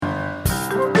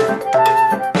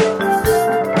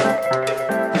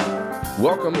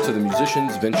Welcome to the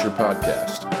Musicians Venture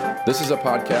Podcast. This is a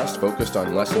podcast focused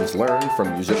on lessons learned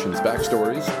from musicians'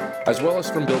 backstories, as well as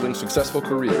from building successful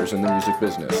careers in the music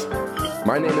business.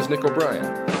 My name is Nick O'Brien,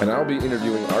 and I'll be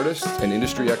interviewing artists and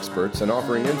industry experts and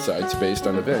offering insights based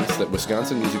on events that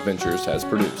Wisconsin Music Ventures has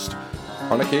produced.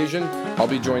 On occasion, I'll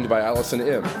be joined by Allison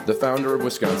Im, the founder of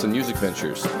Wisconsin Music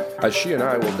Ventures, as she and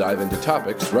I will dive into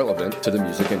topics relevant to the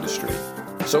music industry.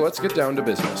 So let's get down to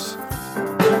business.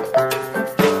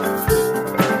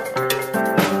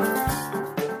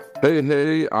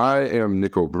 Hey, I am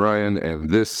Nick O'Brien, and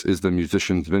this is the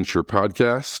Musicians Venture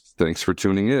Podcast. Thanks for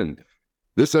tuning in.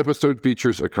 This episode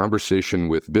features a conversation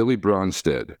with Billy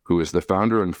Bronsted, who is the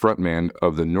founder and frontman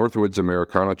of the Northwoods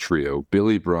Americana trio,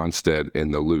 Billy Bronsted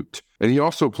and the Lute. And he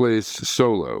also plays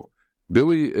solo.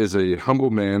 Billy is a humble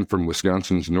man from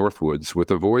Wisconsin's Northwoods with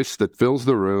a voice that fills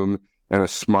the room and a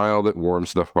smile that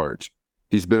warms the heart.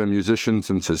 He's been a musician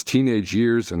since his teenage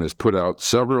years and has put out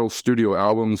several studio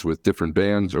albums with different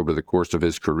bands over the course of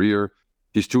his career.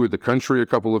 He's toured the country a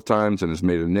couple of times and has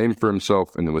made a name for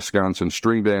himself in the Wisconsin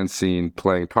string band scene,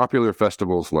 playing popular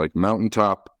festivals like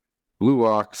Mountaintop, Blue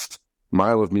Ox,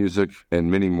 Mile of Music,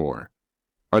 and many more.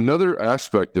 Another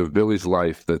aspect of Billy's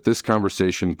life that this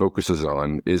conversation focuses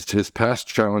on is his past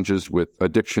challenges with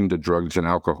addiction to drugs and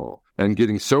alcohol, and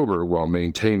getting sober while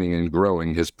maintaining and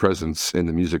growing his presence in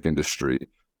the music industry.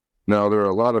 Now, there are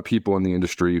a lot of people in the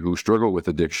industry who struggle with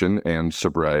addiction and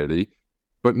sobriety,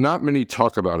 but not many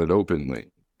talk about it openly.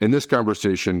 In this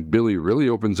conversation, Billy really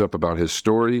opens up about his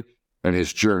story and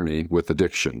his journey with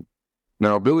addiction.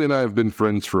 Now, Billy and I have been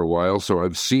friends for a while, so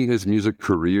I've seen his music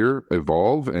career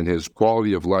evolve and his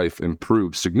quality of life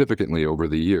improve significantly over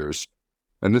the years.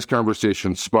 And this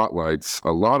conversation spotlights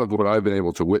a lot of what I've been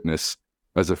able to witness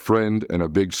as a friend and a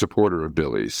big supporter of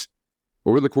Billy's.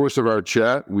 Over the course of our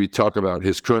chat, we talk about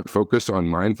his current focus on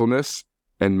mindfulness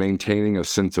and maintaining a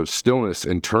sense of stillness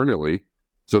internally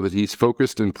so that he's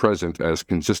focused and present as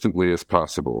consistently as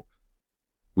possible.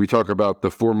 We talk about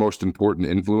the four most important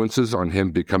influences on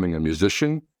him becoming a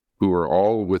musician, who are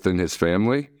all within his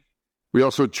family. We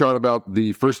also chat about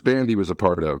the first band he was a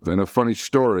part of and a funny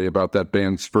story about that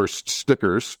band's first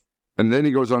stickers. And then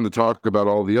he goes on to talk about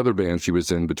all the other bands he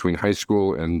was in between high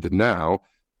school and now,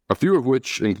 a few of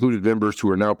which included members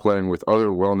who are now playing with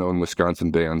other well-known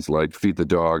Wisconsin bands like Feed the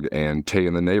Dog and Tay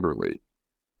and the Neighborly.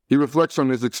 He reflects on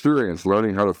his experience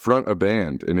learning how to front a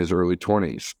band in his early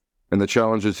 20s. And the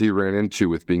challenges he ran into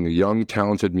with being a young,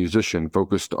 talented musician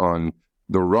focused on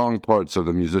the wrong parts of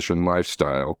the musician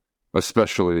lifestyle,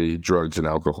 especially drugs and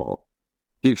alcohol.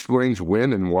 He explains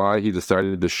when and why he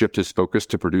decided to shift his focus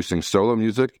to producing solo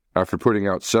music after putting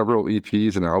out several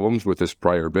EPs and albums with his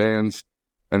prior bands,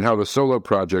 and how the solo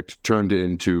project turned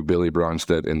into Billy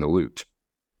Bronsted and the Lute.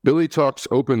 Billy talks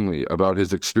openly about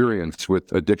his experience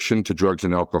with addiction to drugs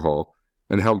and alcohol,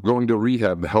 and how going to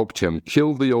rehab helped him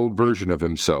kill the old version of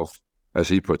himself, as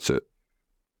he puts it.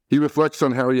 He reflects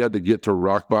on how he had to get to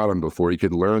rock bottom before he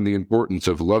could learn the importance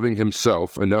of loving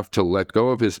himself enough to let go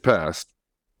of his past,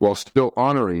 while still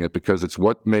honoring it because it's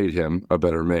what made him a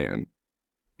better man.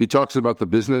 He talks about the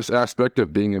business aspect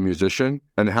of being a musician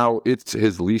and how it's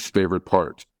his least favorite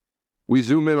part. We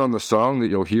zoom in on the song that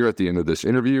you'll hear at the end of this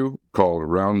interview, called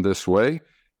Round This Way,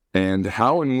 and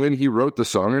how and when he wrote the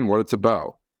song and what it's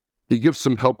about. He gives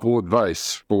some helpful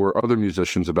advice for other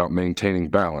musicians about maintaining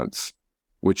balance,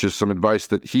 which is some advice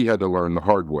that he had to learn the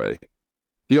hard way.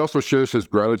 He also shows his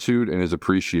gratitude and his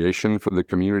appreciation for the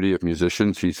community of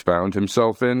musicians he's found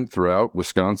himself in throughout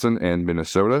Wisconsin and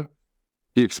Minnesota.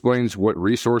 He explains what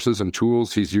resources and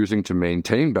tools he's using to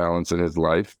maintain balance in his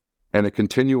life and a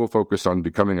continual focus on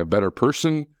becoming a better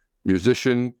person,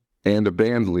 musician, and a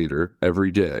band leader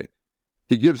every day.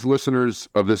 He gives listeners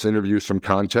of this interview some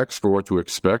context for what to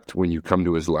expect when you come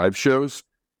to his live shows,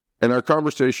 and our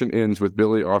conversation ends with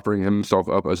Billy offering himself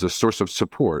up as a source of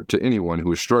support to anyone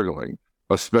who is struggling,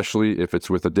 especially if it's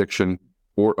with addiction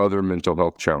or other mental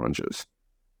health challenges.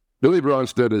 Billy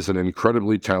Bronsted is an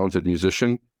incredibly talented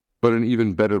musician, but an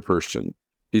even better person.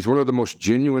 He's one of the most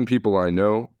genuine people I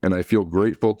know, and I feel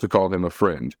grateful to call him a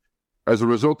friend. As a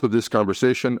result of this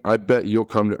conversation, I bet you'll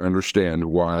come to understand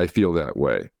why I feel that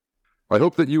way. I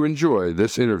hope that you enjoy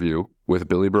this interview with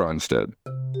Billy Bronsted.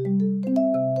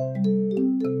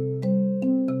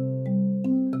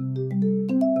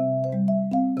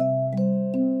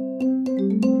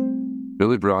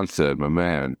 Billy Bronsted, my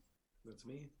man. That's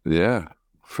me. Yeah.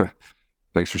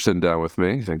 Thanks for sitting down with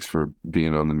me. Thanks for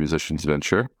being on the Musicians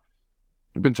Venture.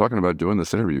 We've been talking about doing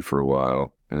this interview for a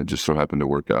while, and it just so happened to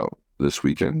work out this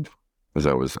weekend as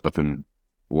I was up in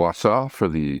Wausau for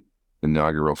the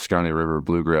inaugural Scotty River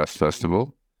Bluegrass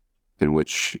Festival, in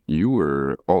which you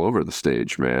were all over the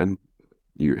stage, man.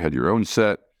 You had your own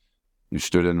set. You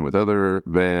stood in with other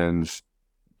bands.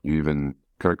 You even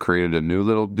kind of created a new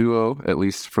little duo, at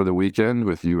least for the weekend,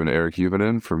 with you and Eric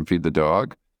Huvenen from Feed the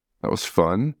Dog. That was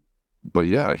fun. But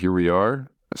yeah, here we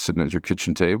are, sitting at your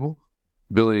kitchen table.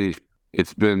 Billy,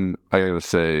 it's been, I gotta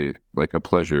say, like a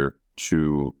pleasure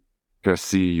to kind of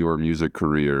see your music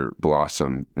career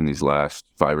blossom in these last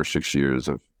 5 or 6 years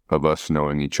of us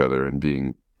knowing each other and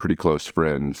being pretty close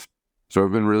friends. So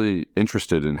I've been really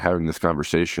interested in having this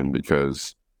conversation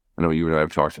because I know you and I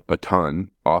have talked a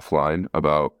ton offline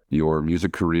about your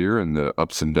music career and the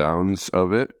ups and downs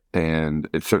of it. And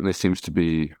it certainly seems to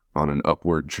be on an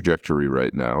upward trajectory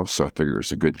right now. So I figure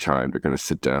it's a good time to kind of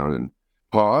sit down and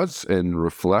pause and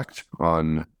reflect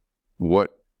on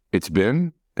what it's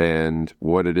been and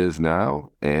what it is now,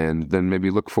 and then maybe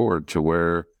look forward to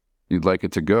where you'd like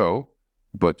it to go.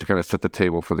 But to kind of set the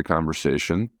table for the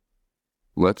conversation,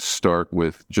 let's start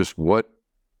with just what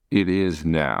it is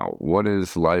now. What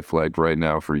is life like right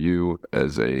now for you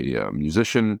as a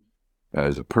musician,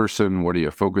 as a person? What are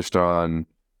you focused on?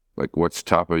 Like, what's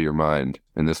top of your mind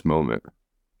in this moment?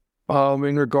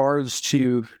 In regards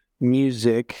to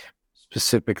music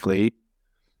specifically,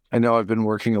 I know I've been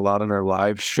working a lot on our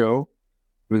live show.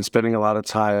 I've been spending a lot of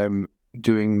time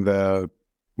doing the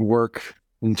work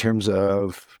in terms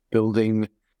of building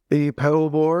the pedal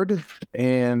board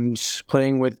and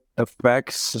playing with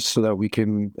effects so that we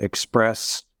can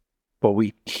express what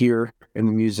we hear in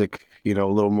the music, a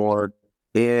little more.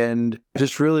 And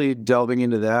just really delving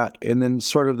into that. And then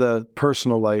sort of the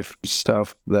personal life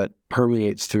stuff that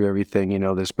permeates through everything.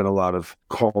 There's been a lot of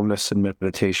calmness and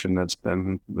meditation that's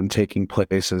been taking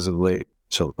place as of late.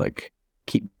 So like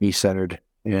keep me centered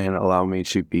and allow me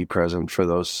to be present for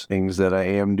those things that I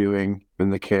am doing in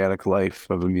the chaotic life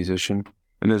of a musician.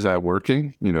 And is that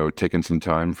working? Taking some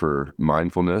time for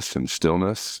mindfulness and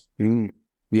stillness?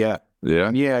 Yeah.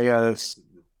 Yeah?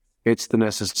 It's the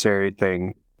necessary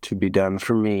thing to be done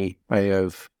for me. I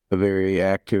have a very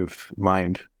active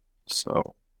mind.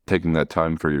 So taking that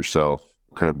time for yourself,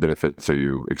 what kind of benefits are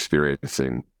you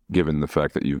experiencing, given the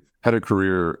fact that you've had a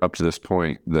career up to this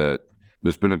point that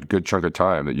there's been a good chunk of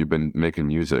time that you've been making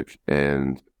music,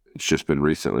 and it's just been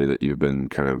recently that you've been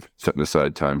kind of setting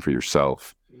aside time for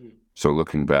yourself. So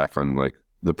looking back on like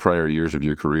the prior years of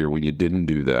your career when you didn't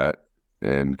do that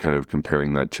and kind of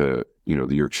comparing that to,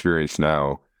 your experience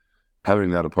now,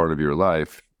 having that a part of your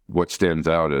life, what stands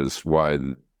out as why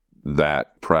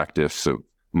that practice of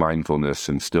mindfulness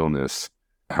and stillness,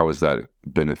 how is that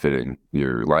benefiting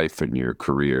your life and your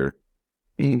career?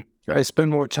 I spend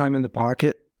more time in the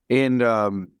pocket, and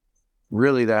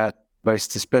really that by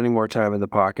spending more time in the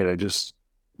pocket,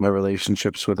 my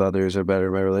relationships with others are better.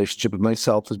 My relationship with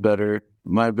myself is better.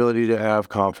 My ability to have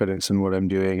confidence in what I'm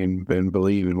doing and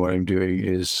believe in what I'm doing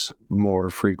is more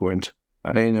frequent.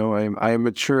 I know I am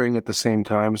maturing at the same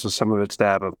time, so some of it's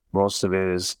that, but most of it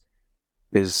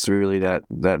is really that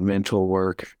mental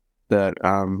work that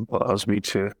allows me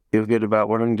to feel good about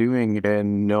what I'm doing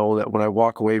and know that when I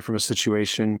walk away from a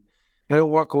situation, I don't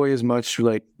walk away as much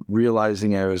like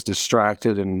realizing I was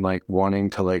distracted and like wanting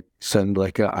to like send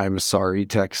like a "I'm sorry"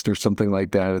 text or something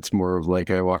like that. It's more of like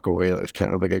I walk away like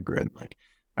kind of like a grin, like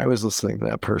I was listening to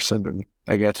that person and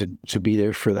I got to be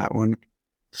there for that one.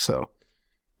 So.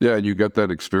 Yeah, you got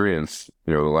that experience,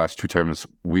 the last 2 times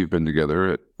we've been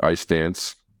together at Ice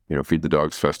Dance, Feed the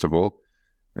Dogs Festival,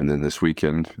 and then this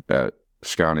weekend at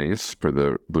Scotty's for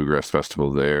the Bluegrass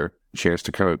Festival there. Chance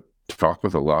to kind of talk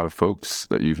with a lot of folks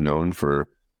that you've known for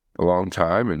a long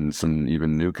time and some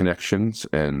even new connections.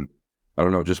 And I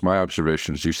don't know, just my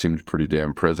observations, you seemed pretty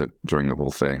damn present during the whole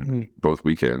thing, both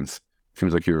weekends.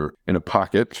 Seems like you're in a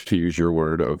pocket, to use your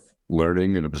word, of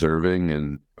learning and observing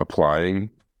and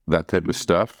applying that type of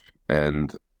stuff,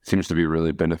 and seems to be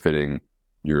really benefiting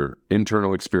your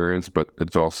internal experience, but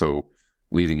it's also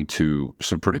leading to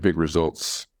some pretty big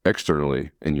results externally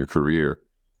in your career.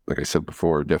 Like I said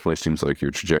before, it definitely seems like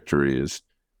your trajectory is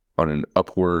on an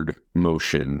upward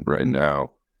motion right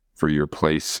now for your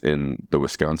place in the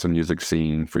Wisconsin music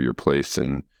scene, for your place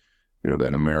in,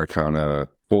 that Americana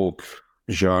folk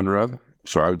genre.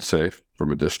 So I would say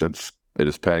from a distance, it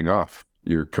is paying off.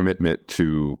 Your commitment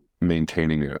to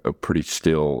maintaining a pretty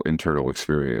still internal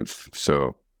experience.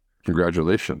 So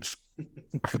congratulations.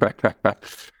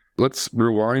 Let's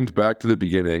rewind back to the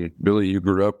beginning. Billy, you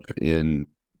grew up in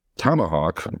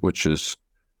Tomahawk, which is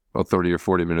about 30 or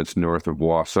 40 minutes north of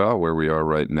Wausau, where we are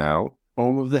right now.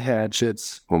 Home of the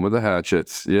Hatchets. Home of the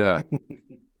Hatchets, yeah.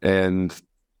 And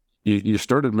you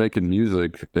started making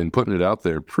music and putting it out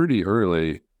there pretty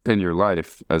early. in your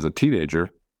life as a teenager.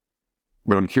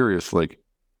 But I'm curious, like,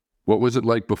 what was it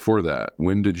like before that?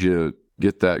 When did you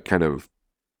get that kind of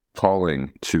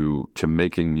calling to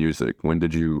making music? When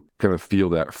did you kind of feel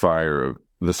that fire of,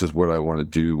 this is what I want to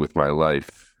do with my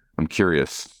life? I'm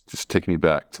curious. Just take me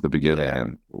back to the beginning. Yeah.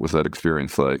 And what was that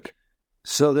experience like?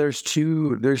 So there's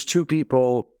two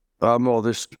people. Well,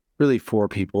 there's really four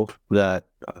people that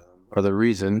are the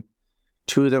reason.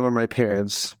 Two of them are my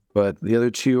parents, but the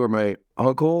other two are my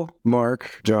uncle,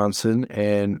 Mark Johnson,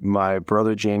 and my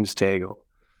brother, James Tagle.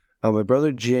 My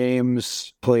brother,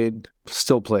 James,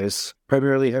 still plays,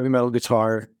 primarily heavy metal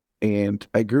guitar. And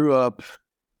I grew up,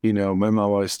 my mom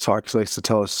always likes to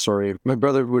tell a story. My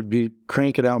brother would be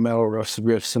cranking out metal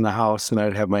riffs in the house, and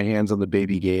I'd have my hands on the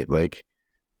baby gate, like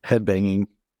headbanging,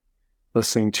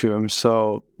 listening to him.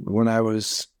 So when I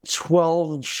was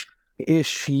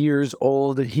 12-ish years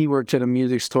old, he worked at a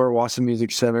music store, Watson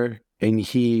Music Center, and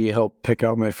he helped pick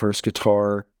out my first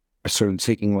guitar. I started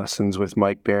taking lessons with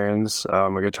Mike Behrens,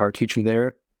 a guitar teacher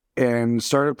there, and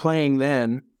started playing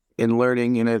then and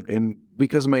learning. And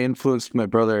because of my influence with my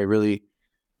brother,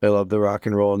 I love the rock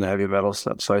and roll and the heavy metal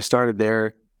stuff. So I started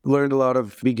there, learned a lot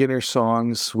of beginner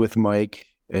songs with Mike,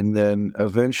 and then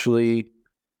eventually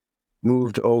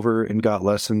moved over and got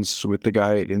lessons with the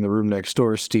guy in the room next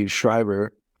door, Steve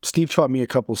Schreiber. Steve taught me a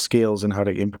couple scales and how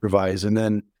to improvise. And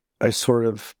then I sort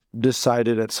of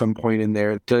decided at some point in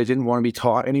there that I didn't want to be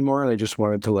taught anymore. And I just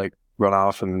wanted to like run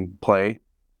off and play.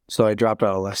 So I dropped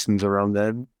out of lessons around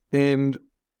then. And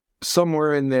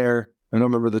somewhere in there, I don't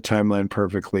remember the timeline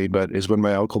perfectly, but is when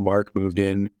my Uncle Mark moved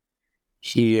in.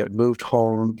 He had moved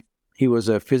home. He was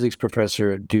a physics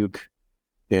professor at Duke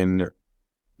in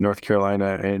North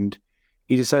Carolina, and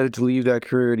he decided to leave that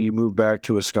career, and he moved back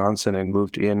to Wisconsin and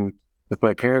moved in with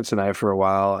my parents and I for a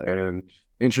while and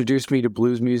introduced me to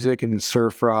blues music and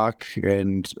surf rock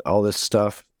and all this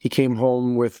stuff. He came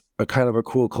home with a kind of a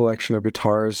cool collection of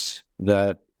guitars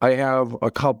that I have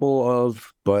a couple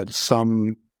of, but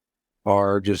some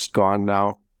are just gone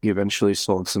now. He eventually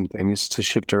sold some things to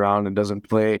shift around and doesn't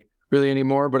play really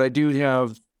anymore. But I do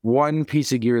have one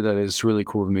piece of gear that is really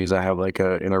cool to me. Is I have like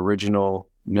an original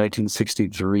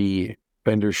 1963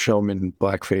 Fender Showman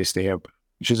black-faced amp,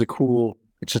 which is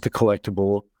it's just a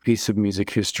collectible piece of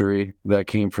music history that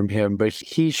came from him. But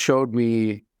he showed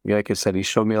me, like I said, he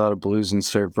showed me a lot of blues and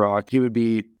surf rock. He would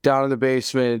be down in the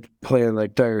basement playing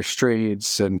like Dire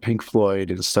Straits and Pink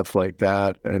Floyd and stuff like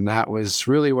that. And that was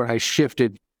really when I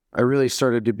shifted. I really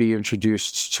started to be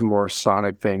introduced to more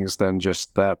sonic things than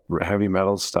just that heavy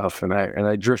metal stuff. And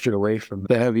I drifted away from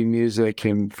the heavy music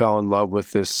and fell in love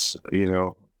with this,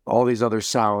 all these other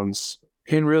sounds.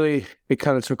 And really, it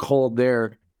kind of took hold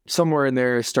there. Somewhere in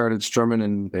there, I started strumming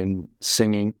and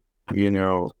singing. We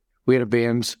had a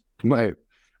band. My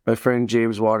friend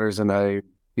James Waters and I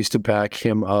used to back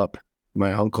him up,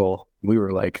 my uncle. We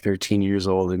were like 13 years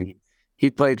old, and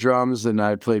he'd play drums and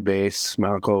I'd play bass. My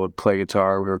uncle would play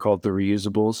guitar. We were called the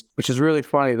Reusables, which is really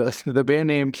funny. The band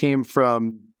name came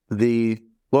from the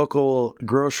local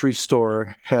grocery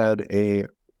store had a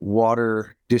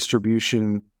water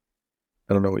distribution,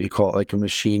 I don't know what you call it, like a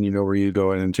machine, where you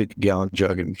go in and take a gallon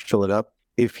jug and fill it up.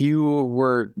 If you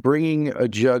were bringing a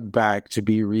jug back to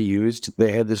be reused,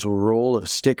 they had this roll of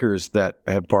stickers that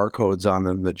had barcodes on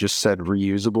them that just said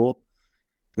reusable.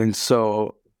 And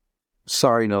so,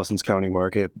 sorry, Nelson's County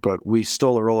Market, but we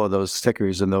stole a roll of those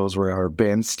stickers, and those were our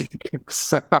band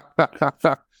stickers.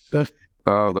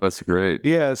 Oh, that's great.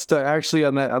 Yeah, actually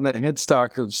on that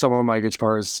headstock of some of my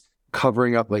guitars,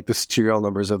 covering up like the serial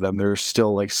numbers of them, there's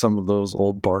still like some of those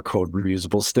old barcode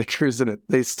reusable stickers in it.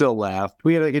 They still laugh.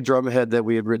 We had like a drum head that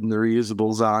we had written the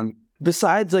reusables on.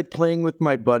 Besides like playing with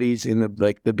my buddies in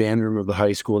the band room of the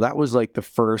high school, that was like the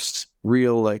first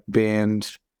real like band,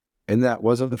 and that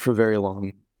wasn't for very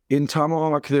long. In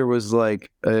Tomahawk, there was like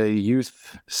a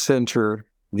youth center,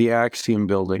 the Axiom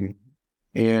building,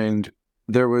 and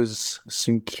there was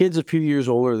some kids a few years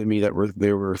older than me that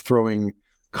were throwing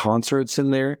concerts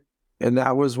in there. And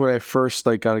that was when I first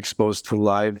got exposed to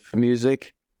live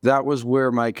music. That was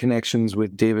where my connections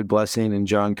with David Blessing and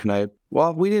John Knipe.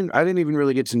 Well, I didn't even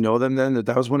really get to know them then.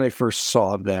 That was when I first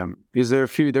saw them, because they're a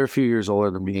few years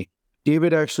older than me.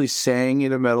 David actually sang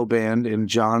in a metal band, and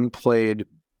John played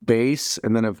bass,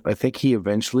 and then I think he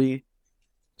eventually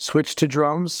switched to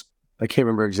drums. I can't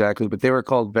remember exactly, but they were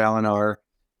called Valinar.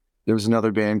 There was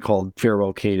another band called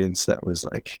Farewell Cadence that was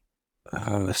like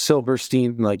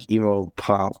Silverstein, like emo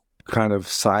pop kind of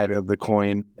side of the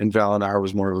coin, and Valinar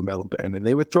was more of a metal band. And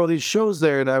they would throw these shows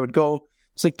there, and I would go.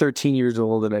 It's like 13 years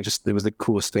old, and it was the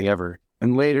coolest thing ever.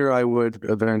 And later I would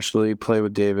eventually play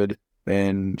with David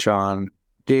and John.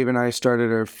 Dave and I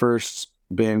started our first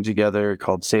band together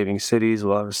called Saving Cities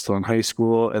while I was still in high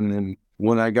school. And then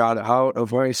when I got out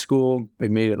of high school, I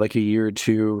made it like a year or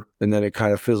two, and then it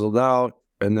kind of fizzled out.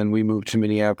 And then we moved to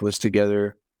Minneapolis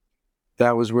together.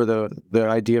 That was where the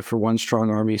idea for One Strong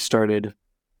Army started.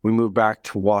 We moved back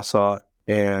to Wausau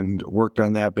and worked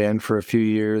on that band for a few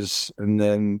years. And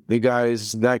then the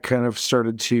guys, that kind of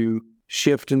started to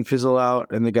shift and fizzle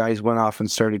out. And the guys went off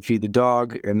and started Feed the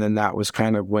Dog. And then that was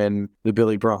kind of when the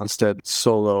Billy Bronsted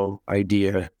solo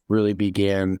idea really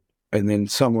began. And then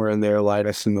somewhere in there,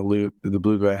 Linus in the Loot, the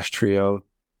Bluegrass Trio,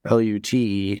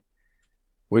 LUTE,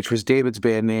 which was David's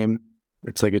band name.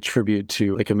 It's like a tribute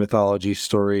to like a mythology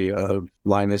story of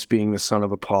Linus being the son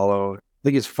of Apollo. I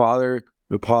think his father,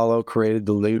 Apollo, created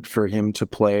the lute for him to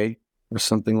play or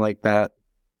something like that.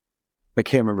 I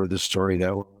can't remember the story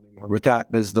that well anymore, but that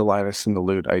is the Linus and the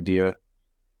Lute idea.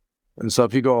 And so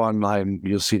if you go online,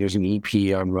 you'll see there's an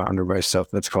EP on under my stuff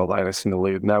that's called Linus and the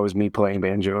Lute. And that was me playing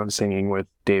banjo and singing with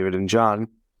David and John,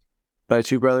 my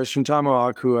two brothers from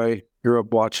Tomahawk, who I grew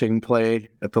up watching play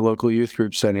at the local youth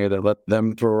group center that let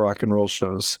them throw rock and roll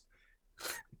shows.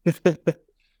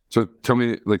 So tell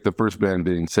me, like the first band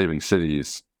being Saving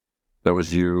Cities, that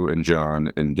was you and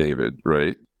John and David,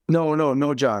 right?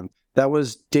 No, John. That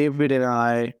was David and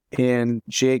I and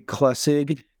Jake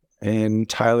Klessig and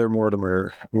Tyler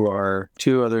Mortimer, who are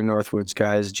two other Northwoods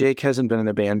guys. Jake hasn't been in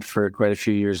a band for quite a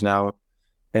few years now,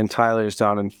 and Tyler's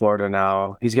down in Florida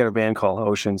now. He's got a band called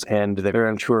Oceans, and they're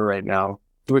on tour right now,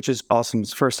 which is awesome. It's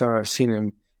the first time I've seen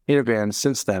him in a band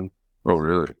since then. Oh,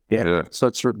 really? Yeah. So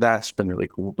that's been really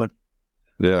cool. But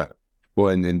yeah. Well,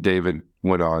 and David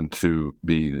went on to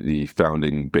be the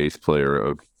founding bass player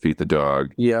of Feed the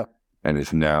Dog. Yeah. And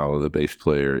is now the bass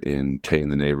player in Tay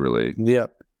and the Neighborly.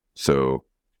 Yep. So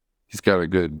he's got a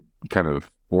good kind of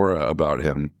aura about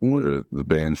him, the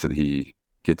bands that he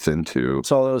gets into.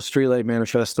 It's all those Streetlight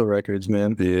Manifesto records,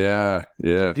 man. Yeah.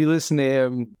 If you listen to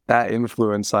him, that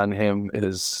influence on him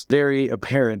is very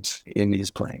apparent in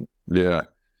his playing. Yeah.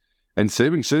 And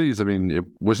Saving Cities, I mean, it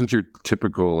wasn't your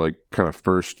typical, like, kind of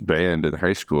first band in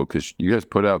high school, because you guys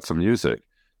put out some music.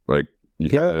 Like,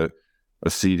 you had a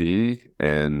CD,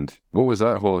 and what was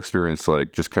that whole experience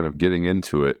like, just kind of getting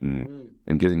into it and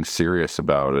getting serious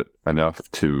about it enough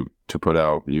to put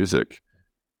out music?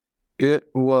 It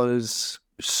was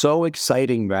so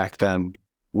exciting back then.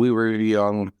 We were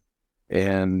young,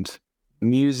 and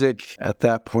music at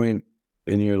that point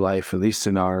in your life, at least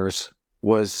in ours,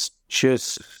 was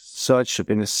just such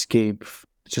an escape.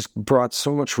 Just brought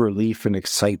so much relief and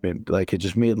excitement. Like, it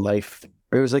just made life,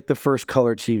 it was like the first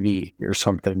color TV or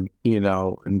something,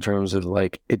 in terms of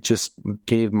like, it just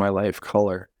gave my life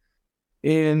color.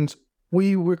 And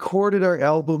we recorded our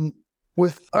album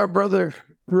with our brother,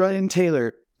 Ryan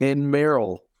Taylor, and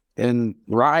Merrill. And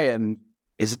Ryan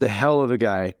is the hell of a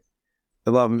guy. I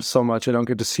love him so much. I don't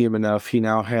get to see him enough. He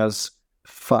now has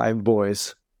 5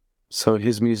 boys. So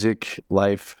his music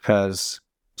life has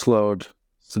slowed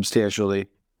substantially.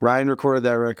 Ryan recorded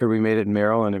that record. We made it in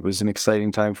Merrill, and it was an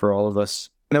exciting time for all of us.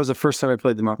 And that was the first time I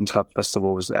played the Mountaintop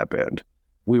Festival, was that band.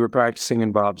 We were practicing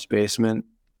in Bob's basement,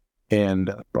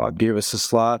 and Bob gave us a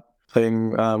slot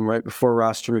playing right before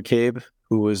Roster McCabe,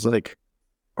 who was like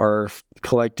our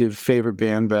collective favorite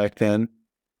band back then.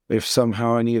 If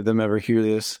somehow any of them ever hear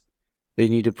this, they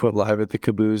need to put Live at the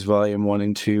Caboose Volume 1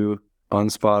 and 2 on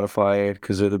Spotify,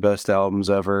 because they're the best albums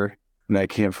ever, and I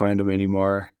can't find them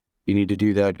anymore. You need to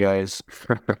do that, guys.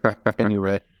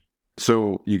 Anyway.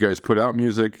 So you guys put out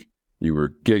music, you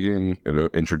were gigging,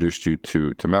 it introduced you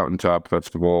to Mountaintop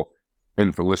Festival.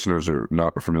 And for listeners who are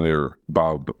not familiar,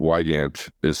 Bob Wygant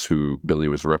is who Billy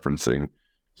was referencing.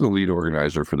 He's the lead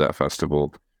organizer for that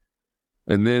festival.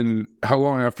 And then how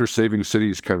long after Saving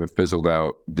Cities kind of fizzled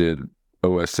out did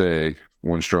OSA,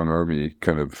 One Strong Army,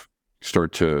 kind of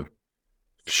start to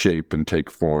shape and take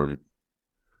form?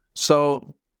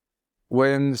 So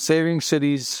when Saving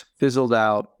Cities fizzled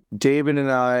out, David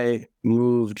and I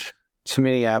moved to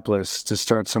Minneapolis to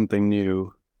start something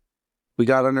new. We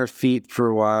got on our feet for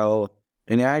a while,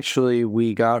 and actually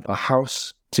we got a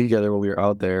house together when we were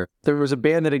out there. There was a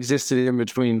band that existed in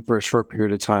between for a short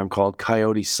period of time called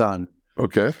Coyote Sun.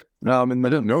 Okay. I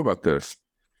didn't know about this.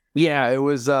 Yeah, it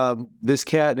was this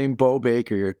cat named Bo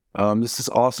Baker. This is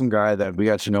awesome guy that we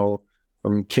got to know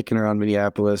from kicking around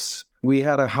Minneapolis. We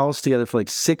had a house together for like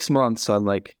 6 months on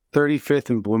like 35th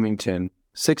and Bloomington.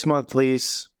 6-month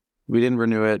lease. We didn't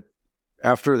renew it.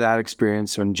 After that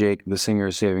experience, when Jake, the singer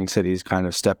of Saving Cities, kind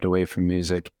of stepped away from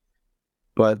music.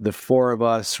 But the 4 of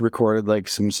us recorded like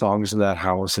some songs in that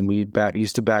house, and we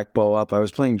used to back Bo up. I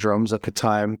was playing drums at the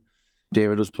time.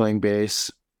 David was playing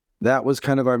bass. That was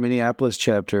kind of our Minneapolis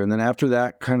chapter. And then after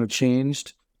that kind of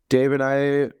changed, Dave and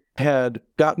I had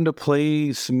gotten to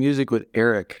play some music with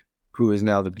Eric, who is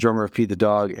now the drummer of Pete the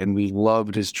Dog, and we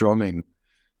loved his drumming.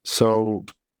 So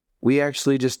we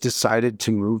actually just decided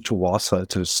to move to Wausau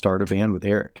to start a band with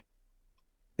Eric.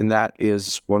 And that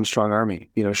is One Strong Army.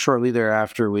 Shortly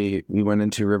thereafter, we went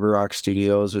into River Rock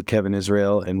Studios with Kevin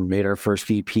Israel and made our first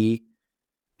EP,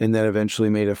 and then eventually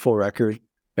made a full record.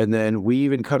 And then we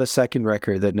even cut a second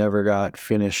record that never got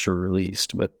finished or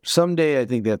released. But someday I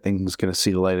think that thing's going to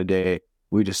see the light of day.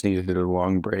 We just needed a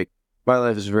long break. My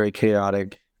life is very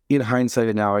chaotic. In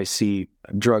hindsight, now I see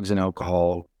drugs and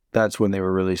alcohol. That's when they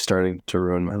were really starting to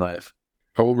ruin my life.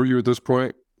 How old were you at this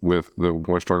point with the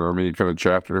One Strong Army kind of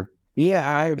chapter? Yeah,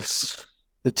 I was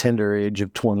the tender age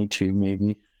of 22,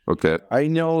 maybe. Okay. I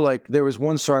know, there was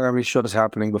One Strong Army show that's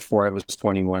happening before I was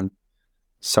 21.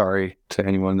 Sorry to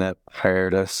anyone that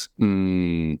hired us.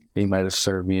 He might have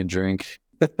served me a drink.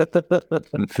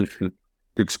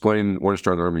 Explain One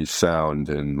Strong Army's sound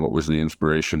and what was the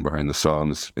inspiration behind the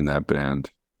songs in that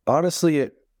band. Honestly,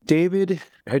 David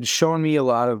had shown me a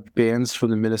lot of bands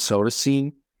from the Minnesota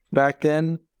scene back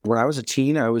then. When I was a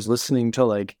teen, I was listening to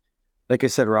like I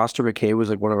said, Roster McKay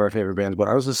was one of our favorite bands, but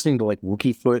I was listening to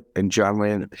Wookie Foot and John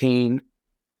Land Payne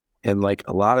and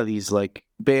a lot of these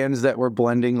bands that were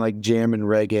blending jam and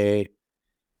reggae,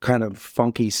 kind of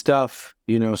funky stuff,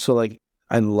 so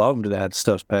I loved that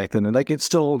stuff back then. And it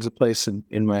still holds a place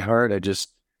in my heart.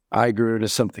 I grew into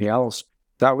something else.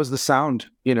 That was the sound,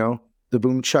 the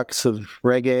boom chucks of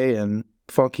reggae and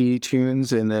funky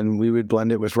tunes. And then we would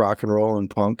blend it with rock and roll and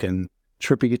punk and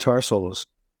trippy guitar solos.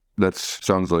 That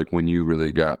sounds like when you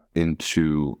really got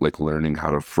into learning how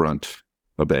to front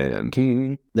a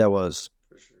band. That was.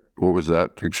 What was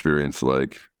that experience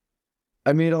like?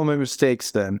 I made all my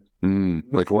mistakes then.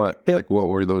 Like what? What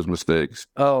were those mistakes?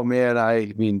 Oh,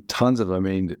 man, tons of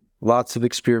them. Lots of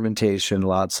experimentation,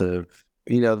 lots of,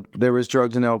 there was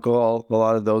drugs and alcohol, a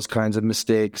lot of those kinds of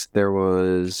mistakes. There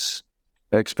was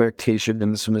expectation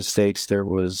and some mistakes. There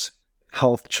was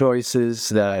health choices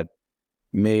that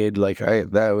made,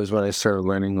 that was when I started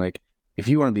learning, if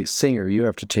you want to be a singer, you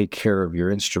have to take care of your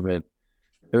instrument.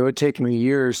 It would take me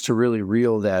years to really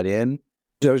reel that in.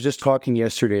 I was just talking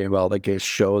yesterday about a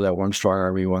show that One Strong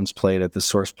Army once played at the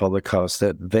Source Public House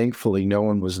that thankfully no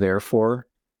one was there for.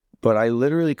 But I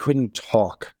literally couldn't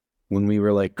talk when we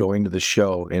were going to the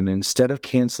show. And instead of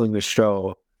canceling the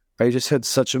show, I just had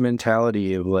such a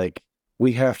mentality of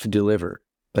we have to deliver.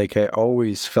 I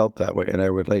always felt that way. And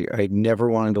I never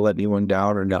wanted to let anyone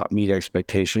down or not meet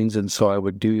expectations. And so I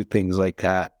would do things like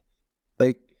that.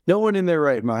 No one in their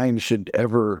right mind should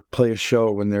ever play a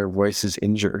show when their voice is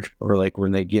injured or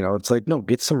when they, it's no,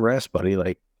 get some rest,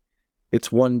 buddy.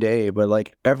 It's one day,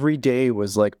 but every day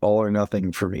was all or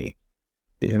nothing for me,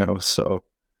 so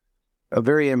a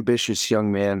very ambitious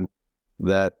young man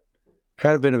that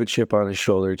had a bit of a chip on his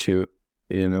shoulder too,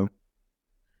 Where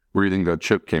do you think that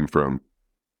chip came from?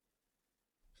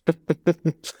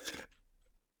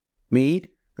 Me?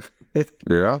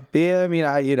 Yeah.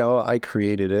 Yeah, I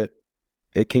created it.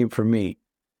 It came from me.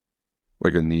 A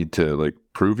need to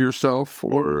prove yourself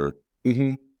or?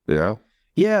 Mm-hmm. Yeah.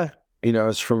 Yeah. I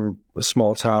was from a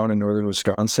small town in northern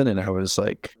Wisconsin, and I was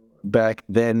back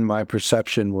then my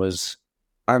perception was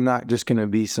I'm not just going to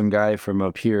be some guy from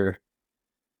up here.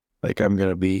 I'm going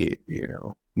to be,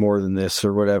 more than this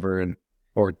or whatever,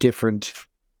 or different.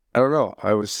 I don't know.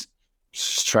 I was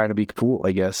just trying to be cool,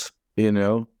 I guess,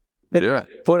 Yeah.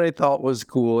 What I thought was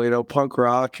cool, punk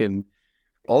rock and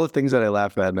all the things that I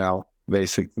laugh at now,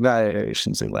 basically. I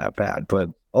shouldn't say laugh at,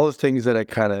 but all the things that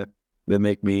that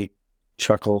make me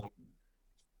chuckle.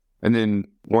 And then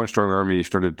One Strong Army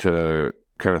started to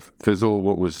kind of fizzle.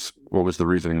 What was the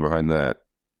reasoning behind that?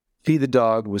 Pete the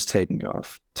Dog was taking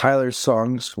off. Tyler's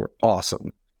songs were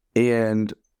awesome.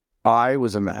 And I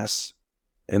was a mess.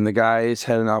 And the guys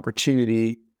had an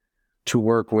opportunity to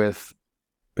work with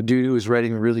a dude who was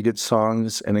writing really good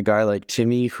songs and a guy like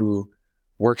Timmy who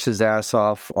works his ass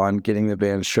off on getting the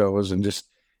band shows and just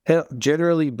had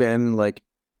generally been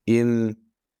in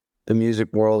the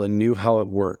music world and knew how it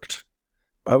worked.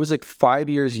 I was 5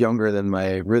 years younger than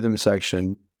my rhythm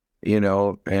section,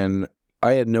 and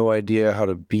I had no idea how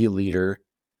to be a leader.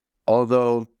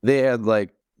 Although they had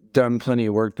done plenty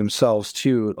of work themselves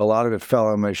too, a lot of it fell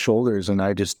on my shoulders and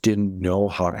I just didn't know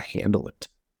how to handle it.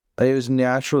 I was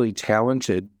naturally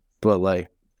talented, but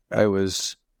I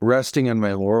was resting on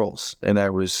my laurels and I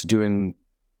was doing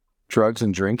drugs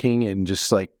and drinking and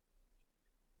just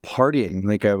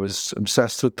partying. I was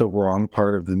obsessed with the wrong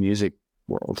part of the music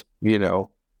world,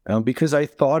 because I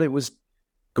thought it was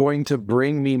going to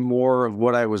bring me more of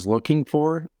what I was looking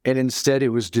for. And instead it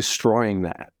was destroying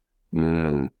that.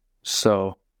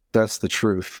 So That's the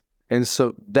truth. And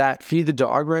so that Feed the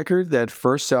Dog record, that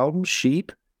first album,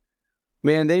 Sheep,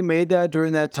 man, they made that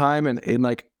during that time. And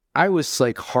like, I was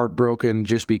like heartbroken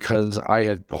just because I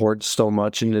had poured so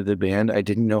much into the band. I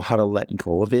didn't know how to let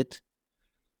go of it.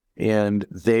 And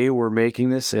they were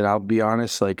making this. And I'll be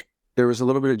honest, like, there was a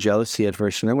little bit of jealousy at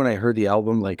first. And then when I heard the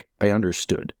album, like, I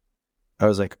understood. I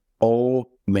was like, oh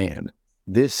man,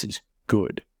 this is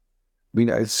good. I mean,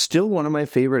 it's still one of my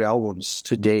favorite albums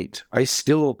to date. I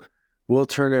still will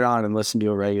turn it on and listen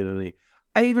to it regularly.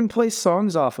 I even play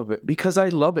songs off of it because I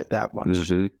love it that much.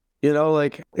 Mm-hmm. You know,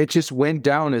 like, it just went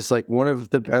down as like one of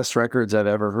the best records I've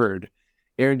ever heard.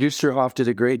 Aaron Dusterhoff did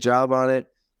a great job on it.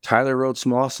 Tyler wrote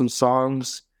some awesome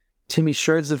songs. Timmy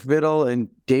Schertz the fiddle and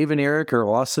Dave and Eric are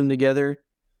awesome together.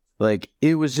 Like,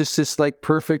 it was just this like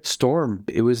perfect storm.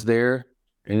 It was there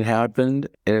and it happened,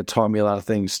 and it taught me a lot of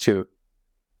things too.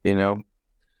 You know?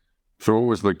 So what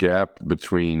was the gap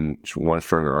between One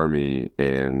Stronger Army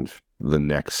and the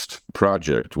next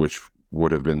project, which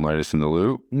would have been Linus in the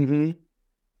Loop? Mm-hmm.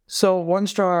 So One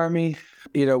Strong Army,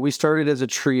 you know, we started as a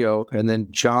trio, and then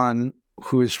John,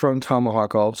 who is from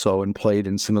Tomahawk also and played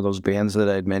in some of those bands that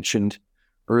I'd mentioned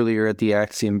earlier at the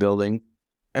Axiom building.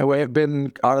 And we have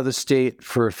been out of the state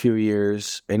for a few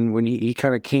years, and when he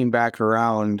kind of came back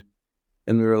around,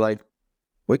 and we were like,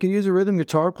 we can use a rhythm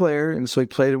guitar player. And so he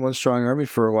played in One Strong Army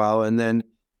for a while. And then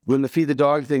when the Feed the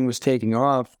Dog thing was taking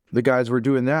off, the guys were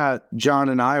doing that. John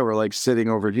and I were like sitting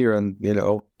over here and, you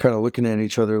know, kind of looking at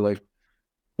each other like,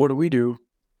 what do we do?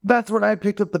 That's when I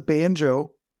picked up the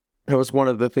banjo. That was one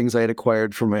of the things I had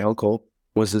acquired from my uncle,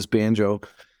 was this banjo.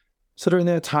 So during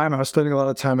that time, I was spending a lot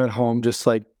of time at home just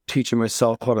like teaching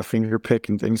myself how to finger pick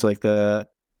and things like that.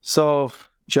 So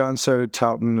John started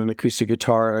touting an acoustic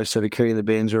guitar, and I started carrying the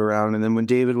banjo around. And then when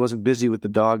David wasn't busy with the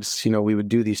dogs, you know, we would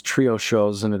do these trio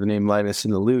shows under the name Linus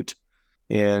and the Lute.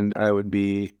 And I would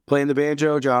be playing the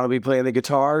banjo, John would be playing the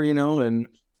guitar, you know, and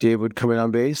Dave would come in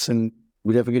on bass, and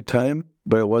we'd have a good time.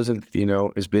 But it wasn't, you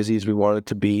know, as busy as we wanted it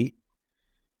to be.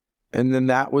 And then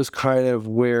that was kind of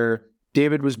where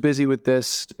David was busy with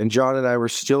this, and John and I were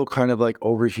still kind of like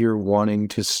over here wanting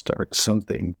to start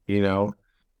something, you know.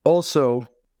 Also,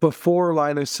 before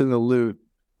Linus and the Lute,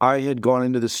 I had gone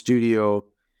into the studio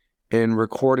and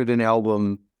recorded an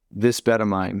album, This Bed of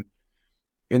Mine.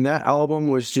 And that album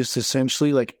was just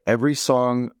essentially like every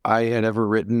song I had ever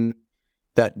written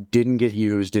that didn't get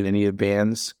used in any of the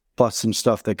bands, plus some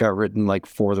stuff that got written like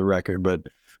for the record. But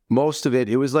most of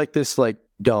it was like this like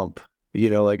dump,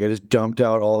 you know, like I just dumped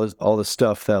out all the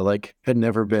stuff that like had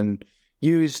never been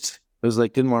used. I was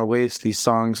like, didn't want to waste these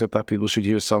songs. I thought people should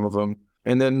use some of them.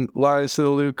 And then Linus and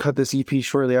the Lute cut this EP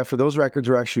shortly after. Those records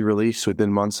were actually released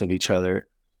within months of each other.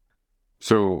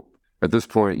 So at this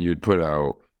point, you'd put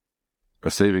out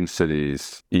a Saving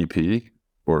Cities EP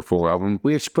or a full album?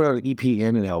 We actually put out an EP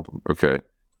and an album. Okay.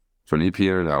 So an EP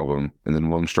and an album, and then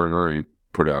One Strong Army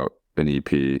put out an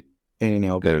EP And an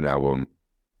album. and an album,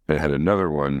 and had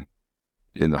another one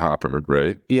in the hopper,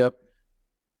 right? Yep.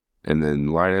 And then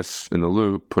Linus in the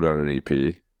Loop put out an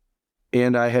EP.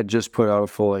 And I had just put out a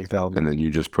full-length album. And then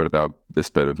you just put out This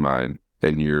Bed of Mine.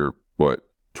 And you're, what,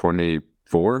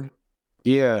 24?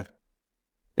 Yeah.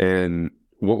 And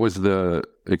what was the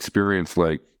experience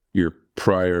like? Your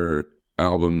prior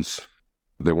albums,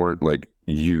 they weren't like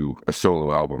a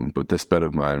solo album, but This Bed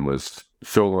of Mine was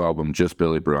solo album, just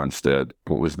Billy Bronsted.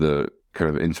 What was the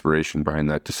kind of inspiration behind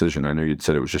that decision? I know you'd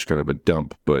said it was just kind of a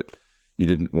dump, but you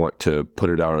didn't want to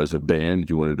put it out as a band.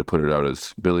 You wanted to put it out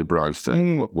as Billy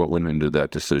Bronsted. What went into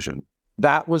that decision?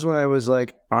 That was when I was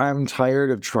like, I'm tired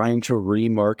of trying to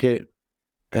remarket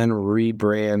and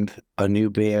rebrand a new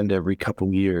band every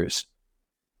couple years.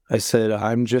 I said,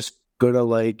 I'm just going to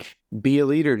like be a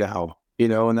leader now, you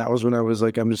know? And that was when I was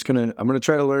like, I'm going to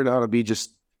try to learn how to be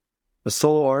just a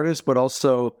solo artist, but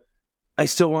also I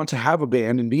still want to have a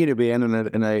band and be in a band,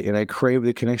 and I crave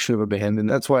the connection of a band, and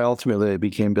that's why ultimately it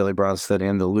became Billy Bronsted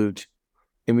and the Lute,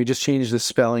 and we just changed the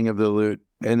spelling of the Lute,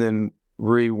 and then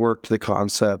reworked the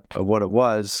concept of what it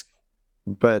was.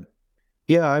 But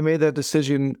yeah, I made that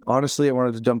decision. Honestly, I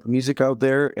wanted to dump music out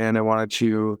there, and I wanted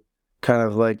to kind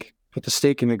of like put the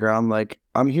stake in the ground. Like,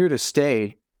 I'm here to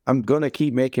stay. I'm gonna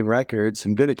keep making records.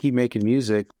 I'm gonna keep making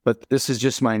music, but this is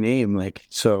just my name. Like,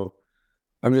 so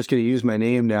I'm just going to use my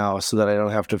name now so that I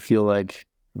don't have to feel like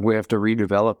we have to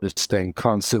redevelop this thing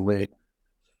constantly.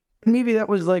 Maybe that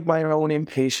was like my own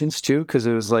impatience too, because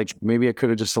it was like maybe I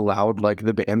could have just allowed like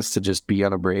the bands to just be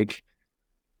on a break.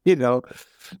 You know,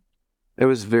 it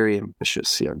was very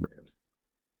ambitious, young man.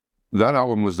 That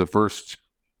album was the first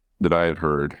that I had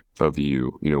heard of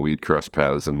you. You know, we'd crossed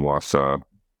paths in Wausau.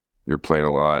 You're playing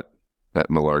a lot at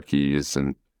Malarkey's,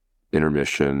 and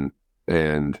intermission,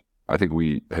 and I think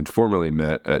we had formerly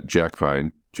met at Jack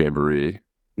Pine Jamboree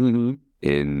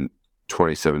in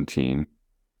 2017.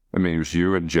 I mean, it was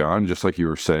you and John, just like you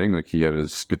were saying, like he had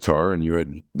his guitar and you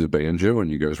had the banjo, and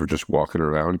you guys were just walking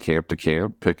around camp to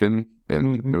camp picking,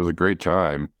 and it was a great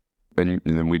time. And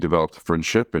then we developed a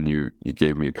friendship, and you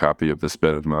gave me a copy of This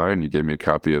Bed of Mine, you gave me a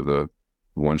copy of the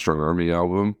One Strong Army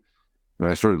album, and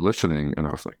I started listening, and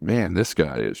I was like, man, this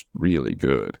guy is really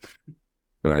good.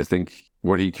 And I think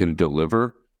what he can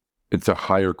deliver, it's a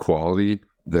higher quality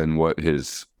than what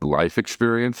his life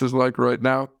experience is like right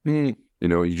now. You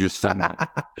know, it just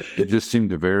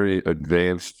seemed very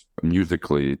advanced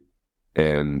musically,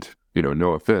 and, you know,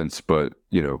 no offense, but,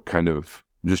 you know, kind of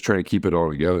just trying to keep it all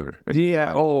together.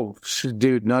 Yeah. Oh,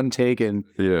 dude, none taken.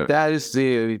 Yeah. That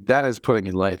is putting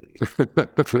it lightly.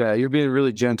 Yeah, you're being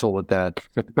really gentle with that.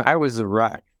 I was a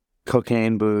wreck.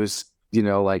 Cocaine, booze, you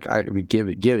know, like I mean, give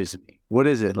it to me. What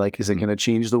is it? Like, is it going to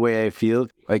change the way I feel?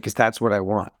 Like, 'cause that's what I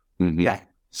want. Yeah.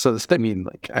 So I mean,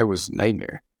 like, I was a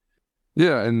nightmare.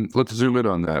 Yeah, and let's zoom in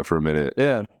on that for a minute.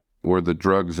 Yeah. Were the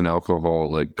drugs and alcohol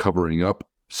like covering up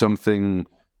something?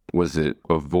 Was it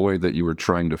a void that you were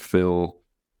trying to fill?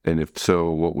 And if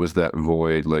so, what was that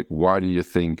void? Like, why do you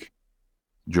think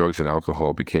drugs and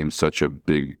alcohol became such a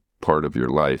big part of your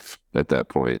life at that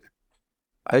point?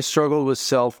 I struggled with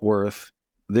self-worth.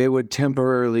 They would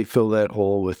temporarily fill that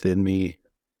hole within me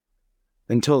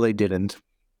until they didn't.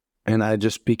 And I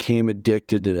just became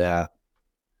addicted to that.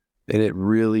 And it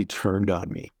really turned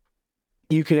on me.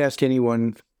 You could ask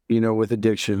anyone, you know, with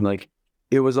addiction, like,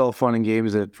 it was all fun and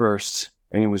games at first,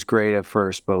 and it was great at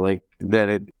first, but like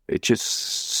then it just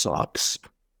sucks.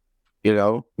 You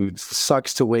know, it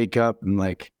sucks to wake up and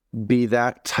like be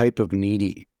that type of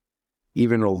needy,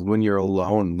 even when you're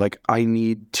alone. Like, I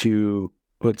need to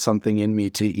put something in me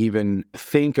to even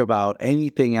think about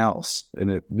anything else.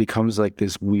 And it becomes like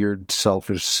this weird,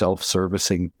 selfish,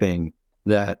 self-servicing thing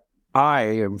that I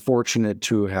am fortunate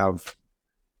to have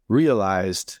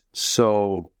realized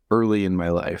so early in my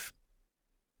life.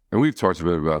 And we've talked a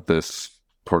bit about this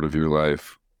part of your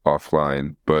life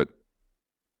offline, but it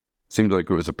seemed like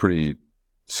it was a pretty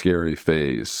scary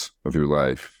phase of your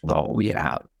life. Oh,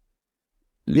 yeah.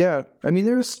 Yeah. I mean,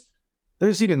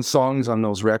 there's even songs on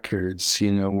those records,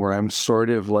 you know, where I'm sort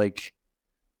of like,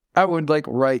 I would like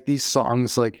write these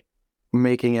songs like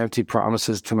making empty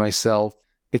promises to myself.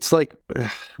 It's like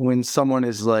when someone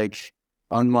is like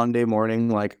on Monday morning,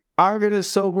 like, I'm going to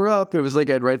sober up. It was like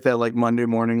I'd write that like Monday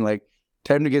morning, like,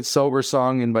 time to get sober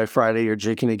song. And by Friday, you're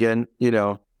drinking again. You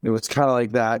know, it was kind of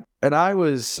like that. And I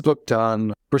was hooked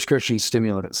on prescription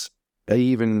stimulants. I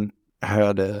even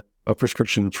had a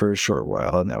prescription for a short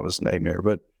while, and that was a nightmare.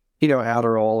 But, you know,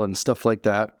 Adderall and stuff like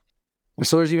that.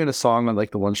 So there's even a song on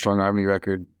like the One Strong Army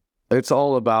record. It's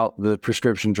all about the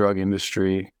prescription drug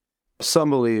industry. Some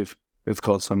believe. It's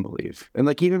called Some Believe. And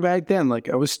like even back then, like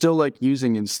I was still like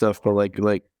using and stuff, but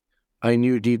like I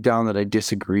knew deep down that I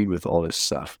disagreed with all this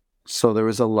stuff. So there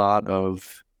was a lot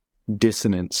of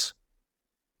dissonance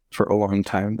for a long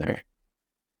time there.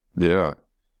 Yeah.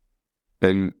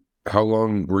 And how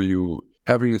long were you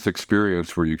having this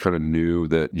experience where you kind of knew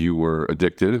that you were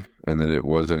addicted and that it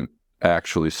wasn't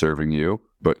actually serving you,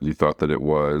 but you thought that it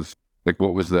was? Like,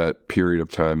 what was that period of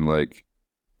time like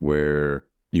where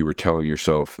you were telling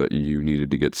yourself that you needed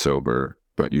to get sober,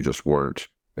 but you just weren't?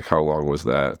 Like, how long was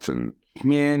that? And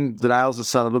man, denial's a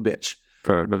son of a bitch.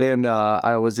 And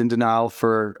I was in denial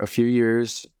for a few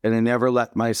years, and I never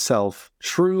let myself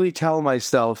truly tell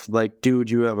myself, like,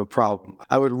 dude, you have a problem.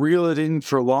 I would reel it in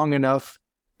for long enough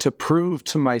to prove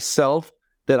to myself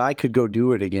that I could go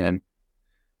do it again,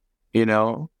 you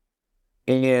know?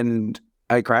 And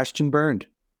I crashed and burned.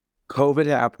 COVID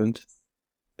happened.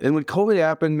 And when COVID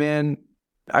happened, man,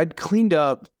 I'd cleaned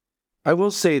up. I will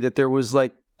say that there was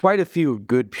like quite a few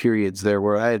good periods there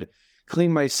where I had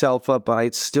cleaned myself up, but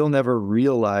I'd still never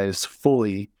realized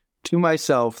fully to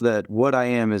myself that what I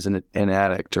am is an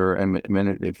addict, or I'm a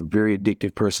very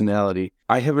addictive personality.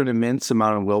 I have an immense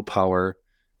amount of willpower,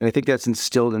 and I think that's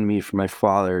instilled in me from my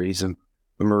father. He's a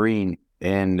Marine,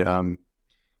 and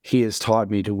he has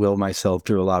taught me to will myself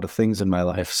through a lot of things in my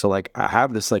life. So like I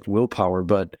have this like willpower,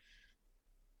 but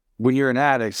when you're an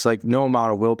addict, it's like no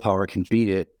amount of willpower can beat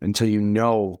it until you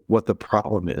know what the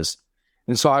problem is.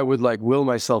 And so I would like will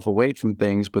myself away from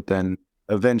things, but then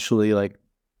eventually like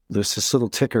there's this little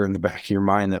ticker in the back of your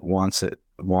mind that wants it,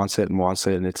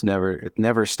 and it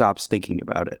never stops thinking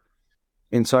about it.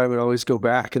 And so I would always go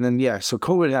back. And then, yeah, so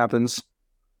COVID happens.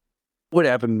 What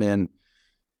happened, man?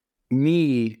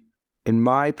 Me, in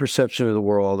my perception of the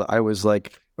world, I was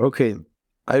like, okay,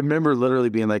 I remember literally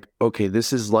being like, okay,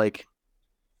 this is like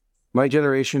my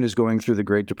generation is going through the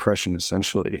Great Depression,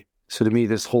 essentially. So to me,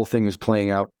 this whole thing is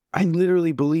playing out. I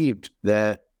literally believed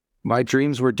that my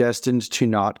dreams were destined to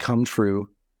not come true.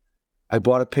 I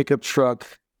bought a pickup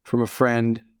truck from a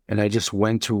friend and I just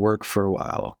went to work for a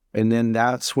while. And then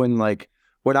that's when, like,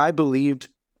 when I believed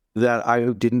that I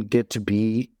didn't get to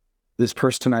be this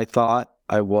person I thought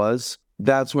I was,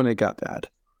 that's when it got bad.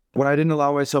 When I didn't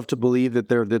allow myself to believe that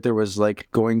there was like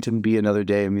going to be another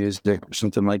day of music or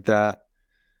something like that,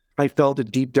 I felt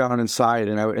it deep down inside,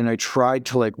 and I tried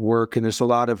to like work. And there's a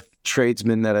lot of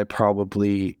tradesmen that I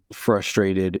probably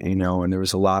frustrated, and there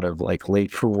was a lot of like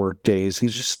late for work days.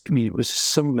 It was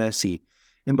so messy.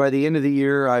 And by the end of the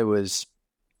year, I was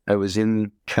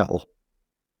in hell.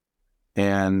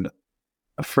 And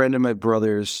a friend of my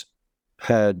brother's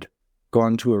had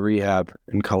gone to a rehab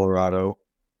in Colorado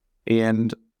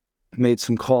and made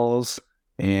some calls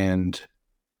and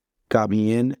got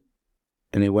me in.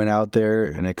 And I went out there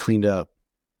and I cleaned up.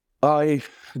 I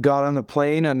got on the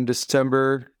plane on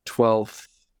December 12th,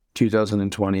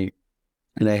 2020,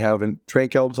 and I haven't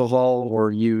drank alcohol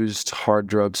or used hard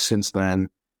drugs since then.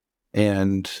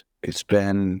 And it's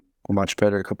been a much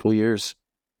better couple of years.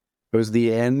 It was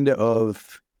the end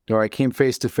of, I came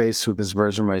face to face with this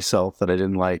version of myself that I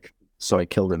didn't like, so I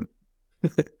killed him.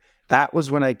 That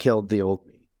was when I killed the old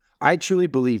me. I truly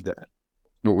believe that.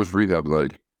 What was rehab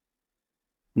like?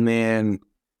 Man,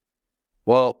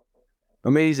 well,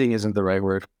 amazing isn't the right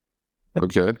word.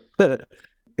 Okay.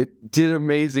 It did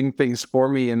amazing things for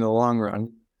me in the long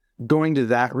run. Going to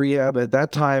that rehab at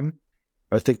that time,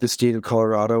 I think the state of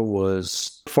Colorado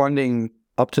was funding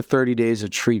up to 30 days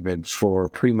of treatment for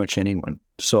pretty much anyone.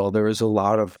 So there was a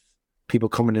lot of people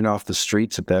coming in off the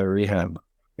streets at that rehab.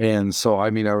 And so, I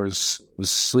was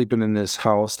sleeping in this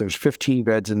house. There's 15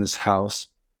 beds in this house.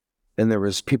 And there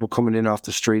was people coming in off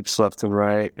the streets left and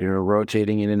right,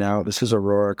 rotating in and out. This is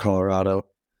Aurora, Colorado.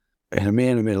 And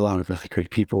man, I met a lot of really great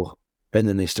people. And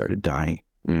then they started dying.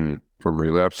 From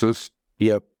relapses?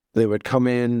 Yep. They would come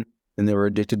in and they were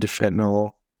addicted to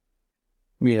fentanyl.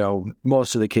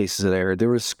 Most of the cases that I heard, there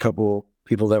was a couple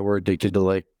people that were addicted to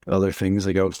like other things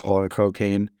like alcohol and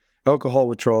cocaine. Alcohol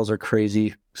withdrawals are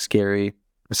crazy, scary.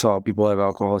 I saw people have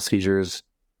alcohol seizures,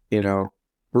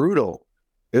 brutal.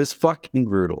 It was fucking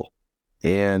brutal.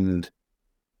 And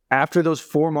after those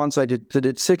 4 months, I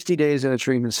did 60 days in a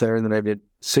treatment center, and then I did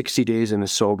 60 days in a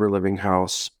sober living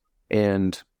house.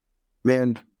 And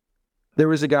man, there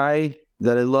was a guy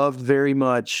that I loved very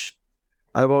much.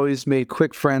 I've always made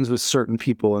quick friends with certain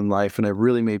people in life, and I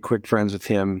really made quick friends with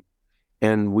him.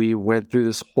 And we went through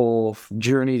this whole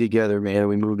journey together, man.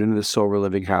 We moved into the sober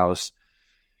living house.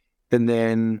 And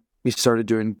then we started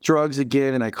doing drugs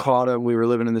again, and I caught him. We were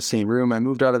living in the same room. I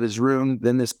moved out of his room.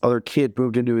 Then this other kid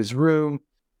moved into his room.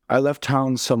 I left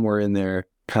town somewhere in there,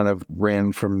 kind of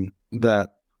ran from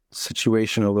that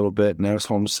situation a little bit, and I was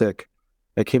homesick.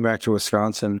 I came back to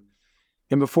Wisconsin.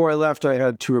 And before I left, I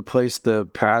had to replace the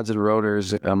pads and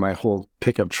rotors on my whole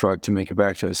pickup truck to make it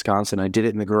back to Wisconsin. I did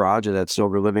it in the garage of that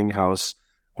sober living house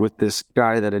with this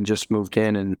guy that had just moved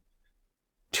in. And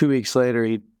 2 weeks later,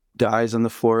 he dies on the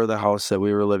floor of the house that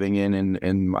we were living in.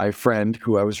 And my friend,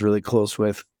 who I was really close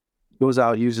with, goes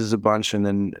out, uses a bunch, and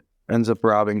then ends up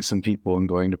robbing some people and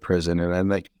going to prison.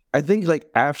 And I think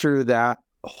after that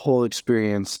whole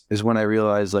experience is when I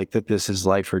realized that this is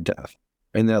life or death.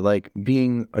 And that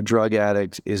being a drug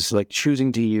addict is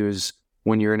choosing to use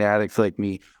when you're an addict like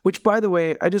me, which, by the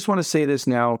way, I just want to say this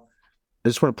now. I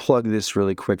just want to plug this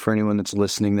really quick for anyone that's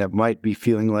listening that might be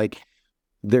feeling like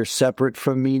they're separate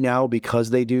from me now because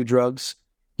they do drugs.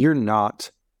 You're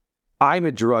not. I'm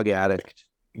a drug addict.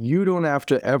 You don't have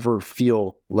to ever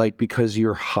feel like because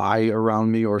you're high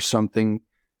around me or something,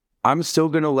 I'm still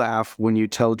going to laugh when you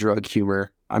tell drug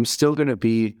humor. I'm still going to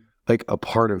be a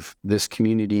part of this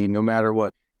community no matter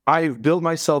what. I've built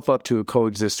myself up to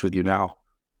coexist with you now.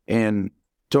 And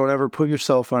don't ever put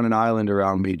yourself on an island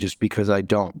around me just because I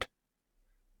don't.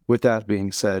 With that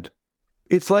being said,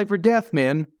 it's life or death,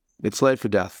 man. It's life or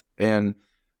death. And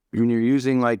when you're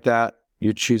using like that,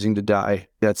 you're choosing to die.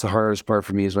 That's the hardest part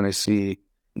for me is when I see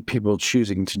people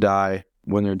choosing to die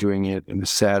when they're doing it in a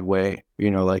sad way,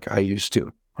 like I used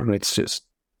to. And it's just,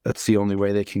 that's the only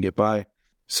way they can get by.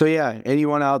 So yeah,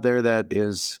 anyone out there that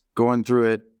is going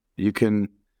through it, you can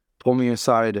pull me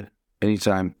aside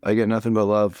anytime. I get nothing but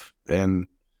love, and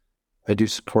I do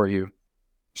support you.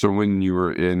 So when you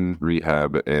were in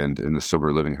rehab and in the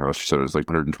sober living house, you said it was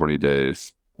 120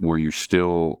 days. Were you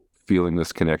still feeling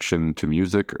this connection to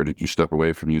music, or did you step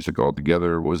away from music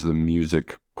altogether? What was the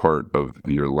music part of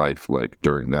your life like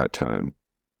during that time?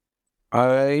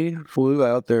 I flew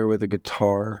out there with a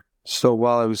guitar. So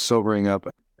while I was sobering up,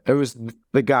 I was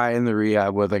the guy in the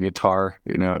rehab with a guitar.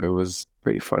 You know, it was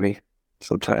pretty funny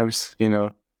sometimes. You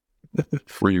know,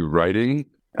 Were you writing?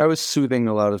 I was soothing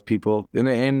a lot of people, and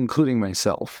including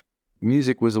myself.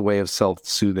 Music was a way of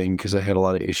self-soothing because I had a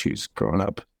lot of issues growing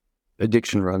up.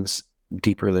 Addiction runs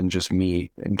deeper than just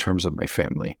me in terms of my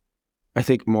family. I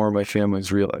think more of my family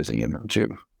is realizing it now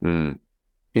too. Mm.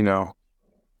 You know,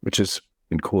 which is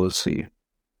cool to see.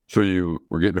 So you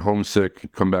were getting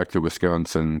homesick, come back to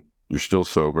Wisconsin, you're still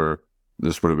sober.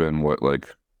 This would have been what,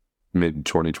 like mid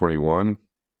 2021?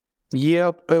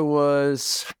 Yep, it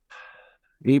was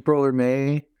April or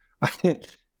May.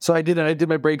 So I did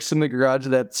my breaks in the garage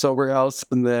of that sober house,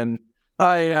 and then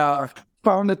I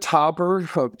found a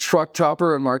truck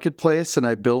topper at Marketplace, and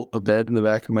I built a bed in the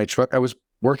back of my truck. I was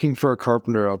working for a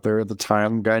carpenter out there at the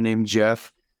time, a guy named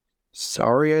Jeff.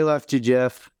 Sorry I left you,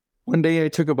 Jeff. One day I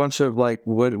took a bunch of like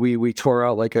wood. We tore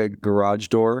out like a garage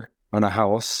door on a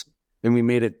house, and we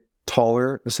made it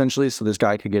taller essentially, so this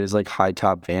guy could get his like high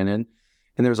top van in.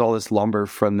 And there was all this lumber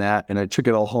from that, and I took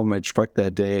it all home in my truck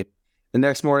that day. The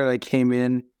next morning I came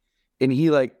in, and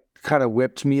he like kind of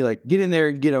whipped me like, get in there,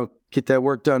 you know, get that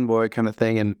work done, boy, kind of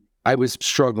thing. And I was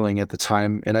struggling at the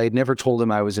time, and I had never told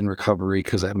him I was in recovery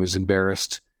because I was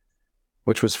embarrassed,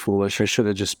 which was foolish. I should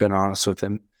have just been honest with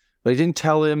him. But I didn't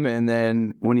tell him, and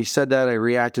then when he said that, I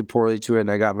reacted poorly to it,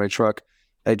 and I got in my truck.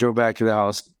 I drove back to the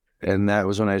house, and that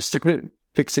was when I started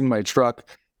fixing my truck,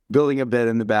 building a bed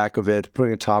in the back of it,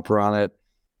 putting a topper on it.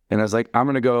 And I was like, I'm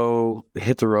going to go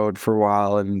hit the road for a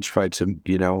while and try to,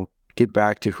 you know, get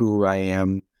back to who I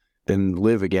am and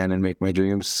live again and make my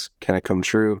dreams kind of come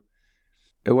true.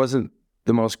 It wasn't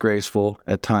the most graceful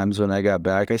at times when I got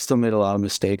back. I still made a lot of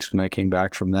mistakes when I came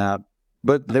back from that,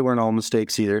 but they weren't all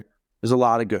mistakes either. There's a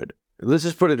lot of good. Let's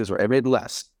just put it this way. I made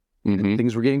less. Mm-hmm.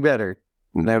 Things were getting better.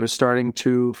 And I was starting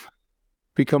to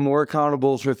become more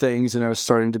accountable for things, and I was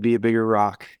starting to be a bigger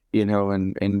rock, you know,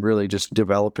 and really just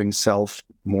developing self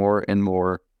more and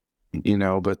more, you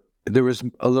know, but there was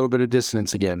a little bit of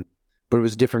dissonance again, but it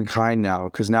was a different kind now,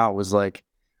 because now it was like,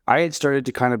 I had started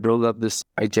to kind of build up this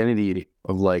identity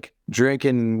of like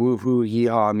drinking woohoo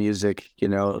yee-haw music, you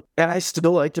know, and I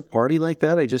still like to party like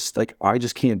that. I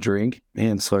just can't drink.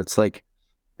 And so it's like,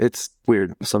 it's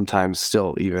weird sometimes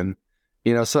still even,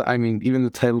 you know, so I mean, even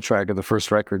the title track of the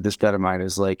first record, This Bed of Mine,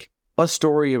 is like a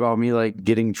story about me like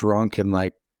getting drunk and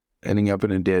like ending up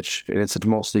in a ditch. And it's a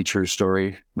mostly true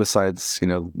story. Besides, you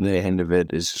know, the end of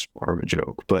it is just more of a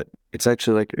joke, but it's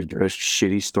actually like a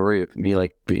shitty story of me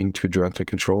like being too drunk to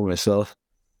control myself.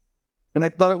 And I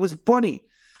thought it was funny.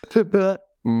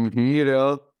 Mm-hmm. You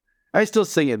know, I still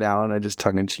sing it now, and I just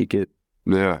tongue in cheek it.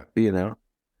 Yeah. You know?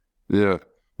 Yeah.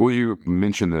 Well, you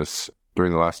mentioned this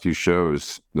during the last few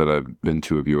shows that I've been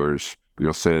to of yours.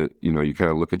 You'll say, you know, you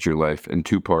kind of look at your life in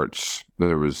two parts.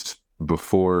 There was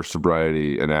before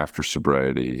sobriety and after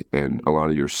sobriety, and a lot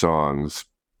of your songs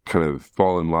kind of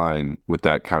fall in line with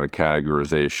that kind of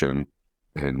categorization.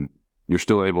 And you're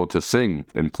still able to sing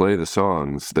and play the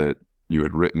songs that you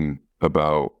had written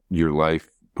about your life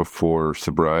before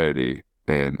sobriety.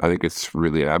 And I think it's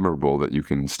really admirable that you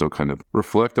can still kind of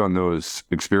reflect on those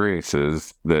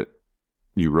experiences that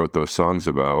you wrote those songs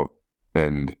about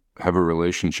and have a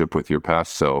relationship with your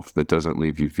past self that doesn't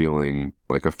leave you feeling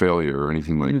like a failure or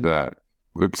anything like that.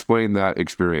 Explain that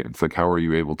experience. Like, how are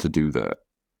you able to do that?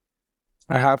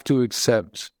 I have to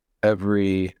accept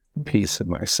every piece of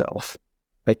myself.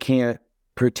 I can't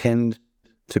pretend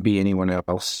to be anyone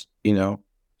else, you know?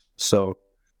 So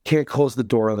can't close the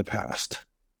door on the past.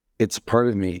 It's part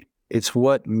of me. It's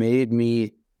what made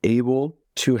me able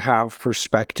to have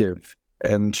perspective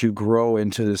and to grow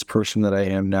into this person that I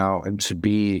am now and to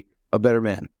be a better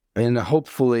man. And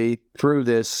hopefully through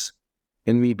this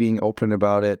and me being open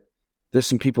about it, there's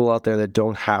some people out there that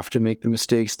don't have to make the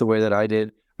mistakes the way that I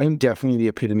did. I'm definitely the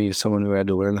epitome of someone who had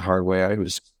to learn the hard way. I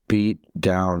was beat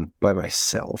down by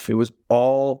myself. It was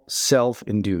all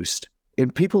self-induced.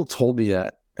 And people told me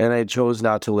that, and I chose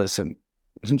not to listen.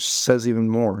 It says even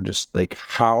more, just like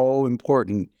how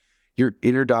important your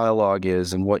inner dialogue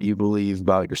is and what you believe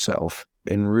about yourself.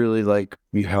 And really, like,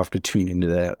 you have to tune into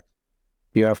that.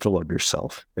 You have to love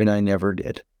yourself. And I never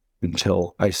did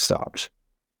until I stopped.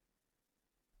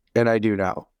 And I do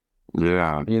now.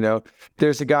 Yeah. You know,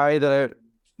 there's a guy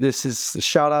this is a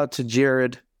shout out to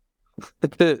Jared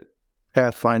at the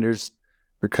Pathfinders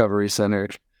Recovery Center.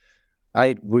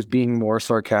 I was being more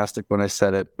sarcastic when I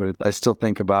said it, but I still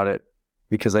think about it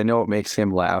because I know it makes him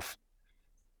laugh.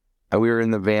 We were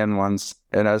in the van once,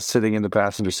 and I was sitting in the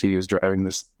passenger seat. He was driving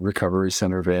this recovery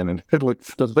center van, and I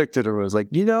looked at him and was like,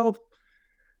 you know,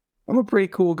 I'm a pretty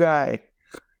cool guy.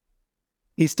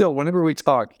 He still, whenever we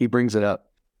talk, he brings it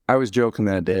up. I was joking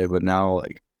that day, but now,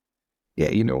 like, yeah,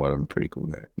 you know what? I'm a pretty cool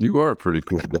guy. You are a pretty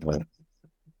cool guy.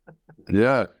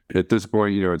 Yeah. At this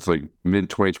point, it's like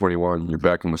mid-2021. You're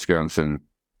back in Wisconsin.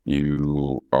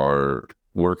 You are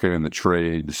working in the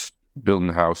trades,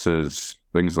 building houses,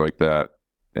 things like that.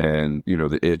 And,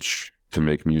 the itch to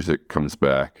make music comes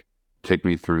back. Take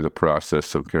me through the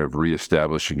process of kind of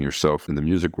reestablishing yourself in the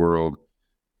music world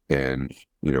and,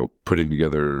 putting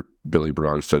together Billy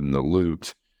Bronsted and the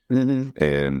Loot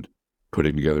and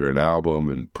putting together an album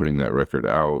and putting that record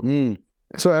out.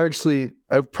 So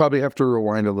I probably have to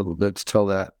rewind a little bit to tell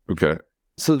that. Okay.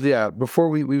 So yeah, before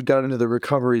we got into the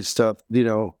recovery stuff,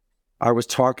 I was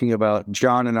talking about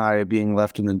John and I being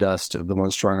left in the dust of the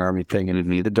One Strong Army thing,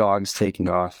 and the dogs taking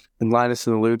off, and Linus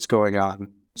and the Loot's going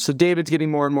on. So David's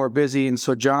getting more and more busy, and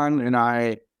so John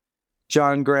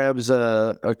grabs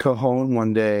a cajon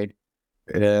one day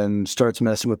and starts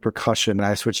messing with percussion, and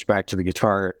I switched back to the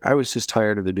guitar. I was just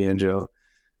tired of the banjo.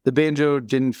 The banjo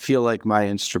didn't feel like my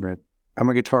instrument. I'm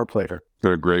a guitar player.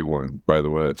 They're a great one, by the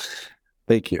way.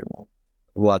 Thank you.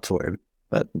 A lot to learn,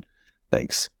 but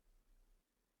thanks.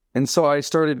 And so I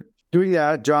started doing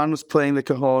that. John was playing the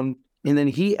cajon, and then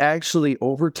he actually,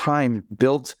 over time,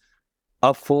 built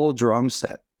a full drum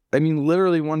set. I mean,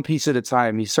 literally one piece at a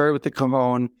time. He started with the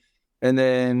cajon, and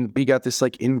then we got this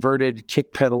like inverted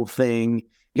kick pedal thing.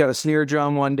 He got a snare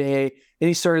drum one day, and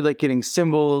he started like getting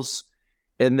cymbals.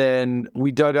 And then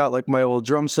we dug out like my old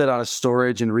drum set out of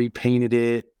storage and repainted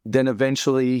it. Then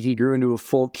eventually he grew into a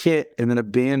full kit, and then a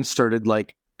band started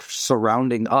like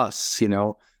surrounding us,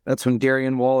 That's when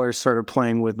Darian Waller started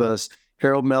playing with us.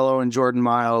 Harold Mello and Jordan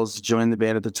Miles joined the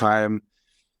band at the time.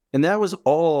 And that was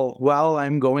all while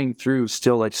I'm going through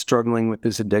still like struggling with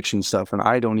this addiction stuff, and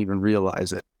I don't even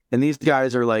realize it. And these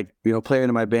guys are like, playing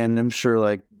in my band, and I'm sure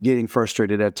like getting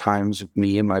frustrated at times with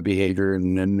me and my behavior,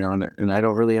 and I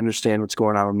don't really understand what's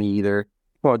going on with me either.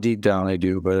 Well, deep down I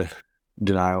do, but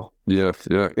denial. Yeah.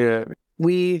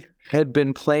 We had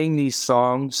been playing these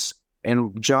songs,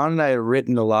 and John and I had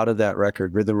written a lot of that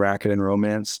record, Rhythm, Racket, and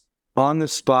Romance, on the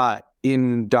spot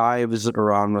in dives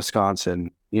around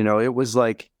Wisconsin. It was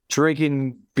like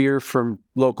drinking beer from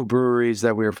local breweries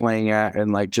that we were playing at,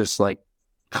 and like just like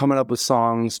coming up with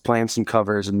songs, playing some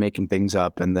covers and making things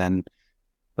up. And then,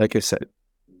 like I said,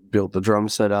 built the drum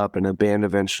set up, and a band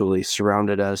eventually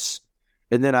surrounded us.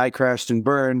 And then I crashed and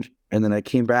burned, and then I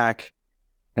came back,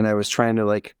 and I was trying to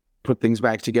like put things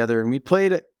back together, and we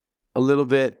played it a little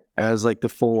bit as like the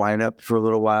full lineup for a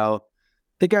little while.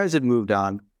 The guys had moved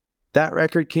on. That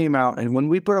record came out, and when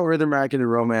we put out Rhythm, Racket,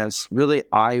 and Romance, really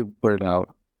I put it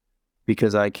out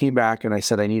because I came back and I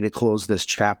said I need to close this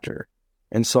chapter.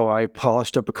 And so I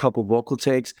polished up a couple vocal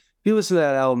takes. If you listen to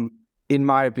that album, in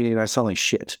my opinion, I sound like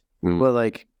shit. But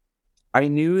like, I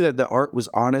knew that the art was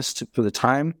honest for the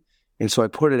time, and so I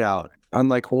put it out.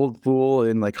 Unlike Old Fool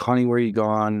and like Honey, Where You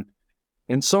Gone,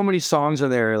 and so many songs are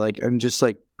there. Like, I'm just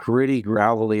like gritty,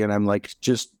 gravelly, and I'm like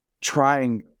just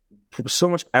trying so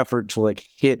much effort to like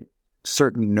hit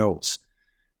certain notes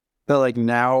that like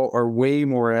now are way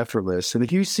more effortless. And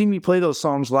if you see me play those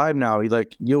songs live now,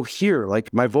 you'll hear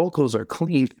like my vocals are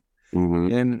clean,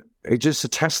 and it's just a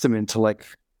testament to like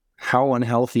how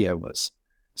unhealthy I was.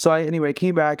 So I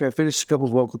came back, I finished a couple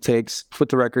of vocal takes, put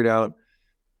the record out,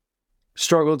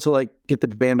 struggled to like get the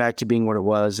band back to being what it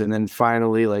was. And then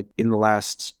finally, like in the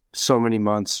last so many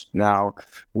months now,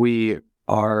 we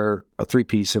are a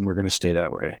 3-piece, and we're going to stay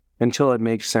that way until it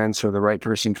makes sense or the right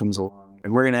person comes along.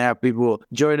 And we're going to have people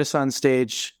join us on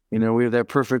stage. We have that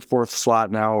perfect 4th slot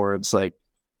now where it's like,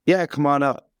 yeah, come on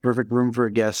up. Perfect room for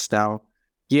a guest now.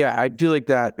 Yeah, I feel like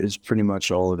that is pretty much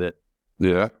all of it.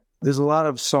 Yeah. There's a lot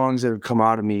of songs that have come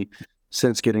out of me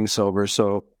since getting sober.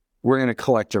 So we're going to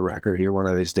collect a record here one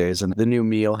of these days, and the new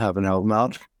me will have an album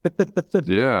out.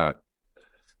 Yeah.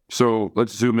 So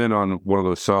let's zoom in on one of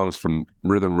those songs from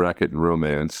Rhythm, Racket, and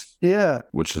Romance. Yeah.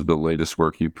 Which is the latest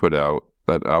work you put out.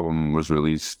 That album was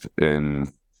released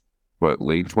in,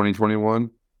 late 2021?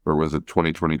 Or was it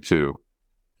 2022?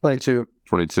 22.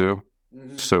 22?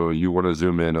 So you want to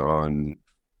zoom in on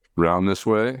Round This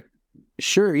Way?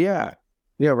 Sure, yeah.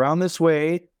 Yeah, Round This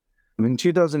Way. In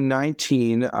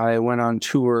 2019, I went on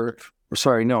tour.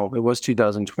 Sorry, no, it was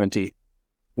 2020.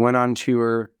 Went on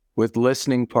tour with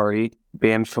Listening Party,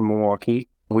 band from Milwaukee.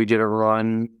 We did a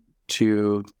run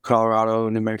to Colorado,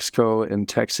 New Mexico, and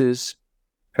Texas.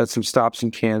 Had some stops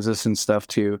in Kansas and stuff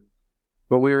too.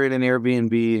 But we were in an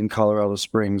Airbnb in Colorado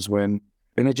Springs and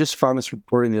I just found this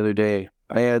recording the other day.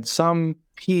 I had some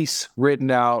piece written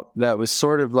out that was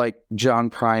sort of like John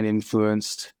Prine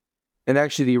influenced. And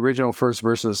actually the original first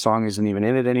verse of the song isn't even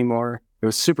in it anymore. It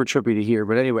was super trippy to hear.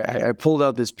 But anyway, I pulled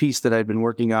out this piece that I'd been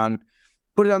working on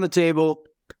put it on the table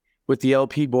with the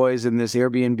LP boys in this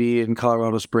Airbnb in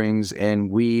Colorado Springs, and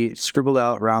we scribbled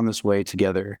out Round This Way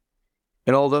together.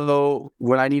 And although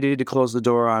when I needed to close the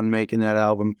door on making that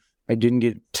album, I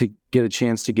didn't get a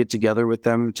chance to get together with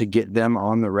them to get them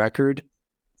on the record.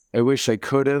 I wish I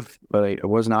could have, but I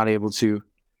was not able to.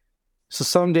 So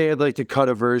someday I'd like to cut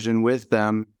a version with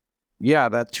them. Yeah,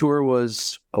 that tour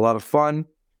was a lot of fun,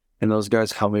 and those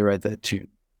guys helped me write that tune.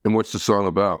 And what's the song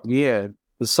about? Yeah,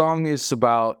 the song is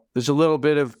about, there's a little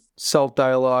bit of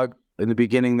self-dialogue in the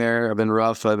beginning there. I've been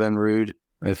rough, I've been rude.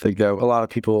 I think that a lot of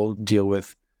people deal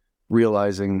with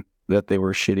realizing that they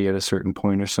were shitty at a certain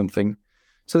point or something.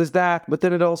 So there's that, but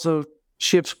then it also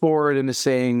shifts forward into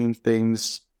saying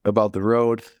things about the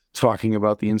road, talking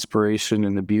about the inspiration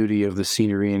and the beauty of the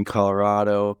scenery in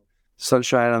Colorado,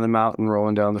 sunshine on the mountain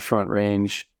rolling down the Front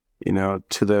Range,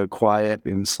 to the quiet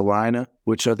in Salina,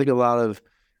 which I think a lot of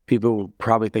people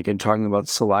probably think I'm talking about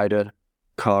Salida,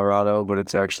 Colorado, but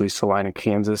it's actually Salina,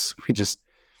 Kansas. We just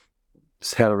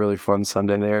had a really fun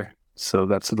Sunday there. So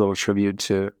that's a little tribute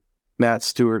to Matt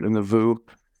Stewart and the Voo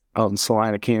out in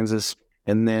Salina, Kansas.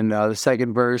 And then the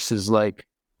second verse is like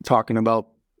talking about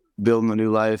building a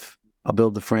new life. I'll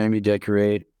build the frame you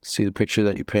decorate, see the picture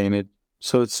that you painted.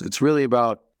 So it's really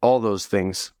about all those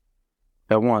things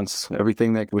at once,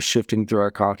 everything that was shifting through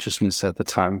our consciousness at the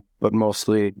time. But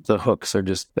mostly the hooks are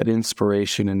just that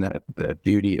inspiration and that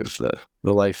beauty of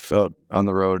the life out on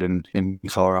the road in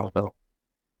Colorado.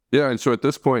 Yeah, and so at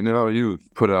this point now, you've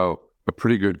put out a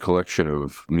pretty good collection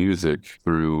of music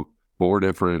through 4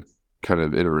 different kind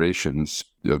of iterations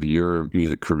of your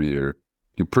music career.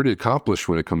 You're pretty accomplished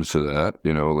when it comes to that,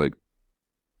 like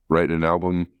writing an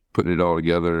album, putting it all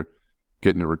together,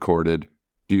 getting it recorded.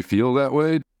 Do you feel that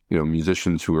way?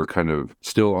 Musicians who are kind of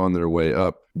still on their way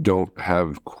up don't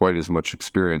have quite as much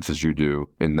experience as you do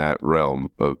in that realm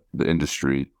of the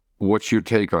industry. What's your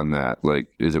take on that? Like,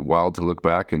 is it wild to look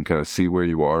back and kind of see where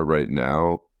you are right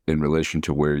now in relation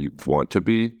to where you want to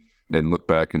be and look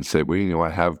back and say, well, I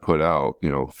have put out,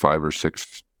 5 or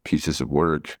 6 pieces of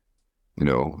work,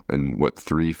 and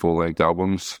 3 full-length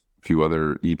albums, a few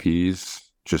other EPs.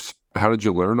 Just how did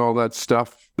you learn all that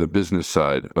stuff? The business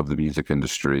side of the music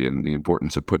industry and the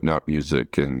importance of putting out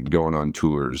music and going on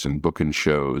tours and booking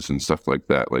shows and stuff like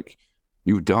that. Like,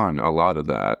 you've done a lot of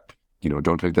that.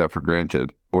 Don't take that for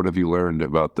granted. What have you learned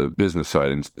about the business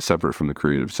side and separate from the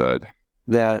creative side?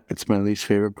 That it's my least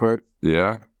favorite part.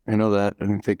 Yeah. I know that. I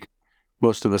think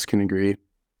most of us can agree.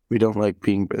 We don't like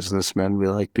being businessmen. We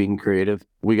like being creative.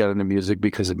 We got into music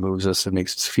because it moves us and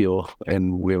makes us feel,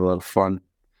 and we have a lot of fun. I'm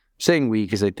saying we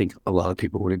because I think a lot of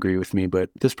people would agree with me, but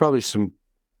there's probably some,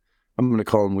 I'm going to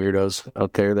call them weirdos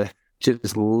out there that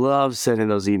just love sending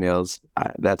those emails.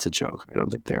 That's a joke. I don't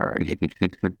think they are.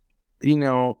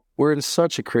 We're in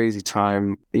such a crazy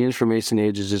time. The information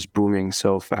age is just booming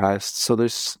so fast. So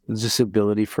there's this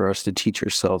ability for us to teach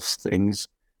ourselves things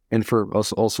and for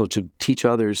us also to teach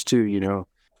others too,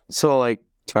 So like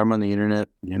I'm on the internet,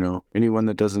 anyone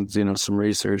that doesn't, some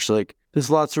research, like there's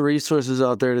lots of resources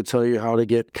out there to tell you how to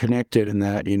get connected in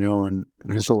that, and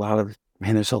there's a lot of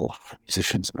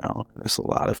musicians now. There's a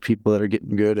lot of people that are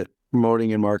getting good at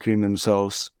promoting and marketing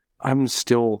themselves. I'm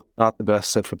still not the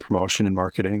best at promotion and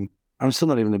marketing. I'm still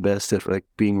not even the best at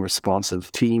being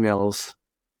responsive to emails.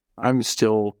 I'm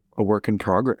still a work in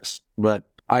progress, but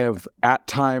I have at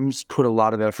times put a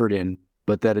lot of effort in,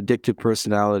 but that addictive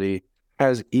personality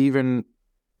has even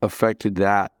affected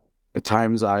that. At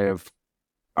times I have,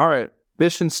 all right,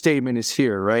 mission statement is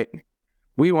here, right?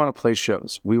 We want to play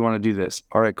shows. We want to do this.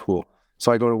 All right, cool.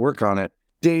 So I go to work on it.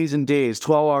 Days and days,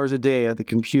 12 hours a day at the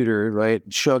computer, right?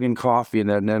 Chugging coffee. And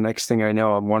then the next thing I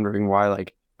know, I'm wondering why,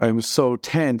 I'm so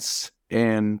tense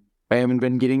and I haven't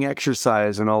been getting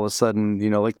exercise. And all of a sudden,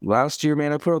 last year,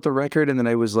 man, I put out the record and then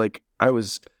I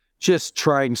was just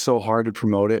trying so hard to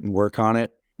promote it and work on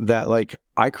it that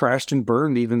I crashed and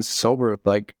burned even sober.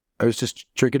 I was just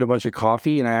drinking a bunch of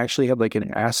coffee and I actually had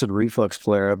an acid reflux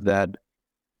flare-up that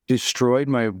destroyed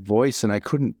my voice and I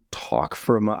couldn't talk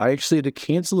for a month. I actually had to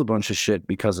cancel a bunch of shit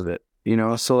because of it,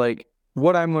 So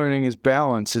what I'm learning is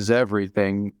balance is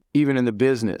everything, even in the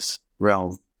business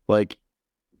realm.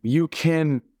 You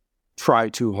can try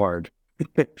too hard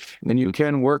and you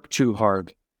can work too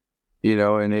hard,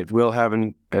 and it will have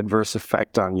an adverse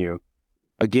effect on you.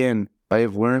 Again, I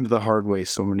have learned the hard way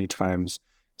so many times.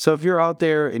 So if you're out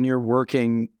there and you're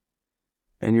working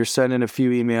and you're sending a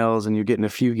few emails and you're getting a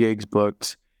few gigs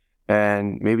booked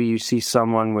and maybe you see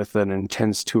someone with an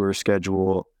intense tour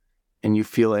schedule and you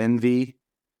feel envy,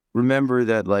 remember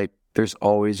that there's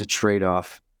always a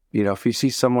trade-off. If you see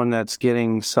someone that's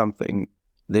getting something,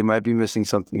 they might be missing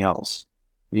something else,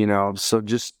 So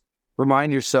just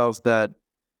remind yourself that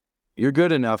you're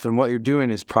good enough and what you're doing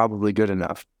is probably good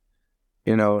enough,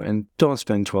 and don't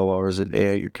spend 12 hours a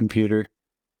day at your computer.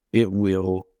 It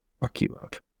will fuck you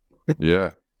up.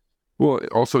 Yeah. Well,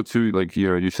 also too, like,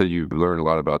 you said you learned a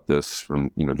lot about this from,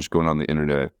 just going on the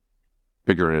internet,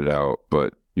 figuring it out,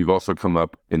 but you've also come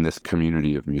up in this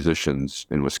community of musicians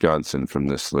in Wisconsin from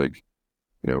this, like,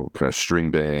 kind of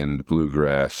string band,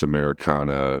 bluegrass,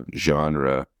 Americana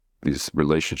genre, these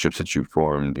relationships that you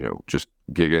formed, just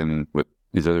gigging with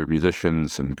these other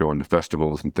musicians and going to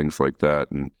festivals and things like that.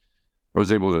 And I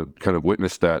was able to kind of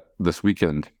witness that this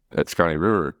weekend at Sky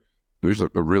River. There's a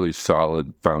really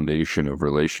solid foundation of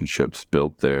relationships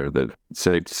built there that it's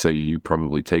safe to say you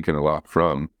probably taken a lot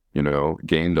from,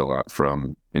 gained a lot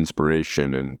from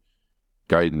inspiration and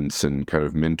guidance and kind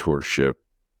of mentorship.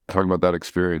 Talking about that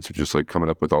experience of just like coming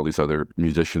up with all these other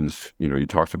musicians, you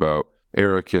talked about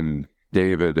Eric and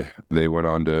David, they went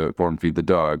on to form Feed the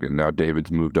Dog, and now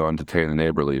David's moved on to Tan and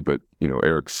Neighborly. But,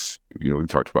 Eric's, we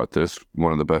talked about this,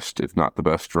 one of the best, if not the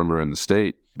best drummer in the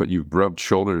state. But you've rubbed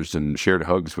shoulders and shared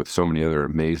hugs with so many other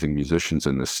amazing musicians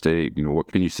in the state.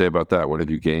 What can you say about that? What have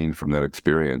you gained from that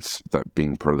experience, that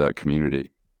being part of that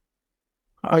community?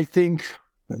 I think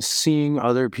seeing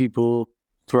other people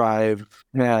thrive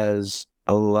has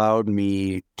allowed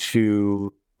me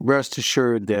to rest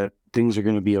assured that things are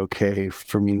going to be okay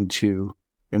for me too,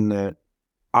 and that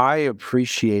I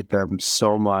appreciate them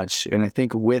so much. And I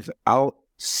think without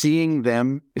seeing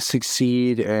them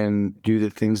succeed and do the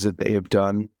things that they have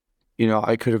done,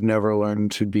 I could have never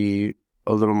learned to be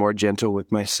a little more gentle with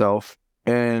myself.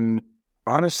 And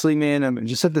honestly, man, I'm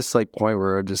just at this like point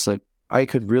where I'm just like, I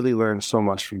could really learn so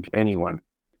much from anyone.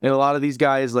 And a lot of these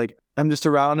guys, like, I'm just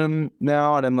around them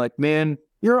now and I'm like, man,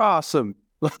 you're awesome.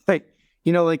 Like,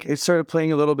 I started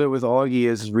playing a little bit with Augie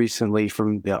as recently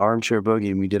from the Armchair Boogie,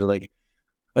 and we did like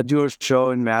a duo show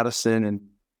in Madison, and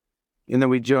then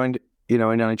we joined, in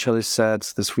on each other's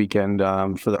sets this weekend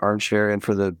for the Armchair and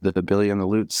for the Billy and the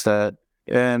Lute set.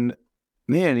 And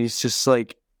man, he's just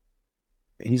like,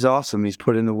 he's awesome. He's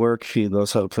put in the work. He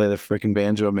knows how to play the freaking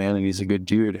banjo, man, and he's a good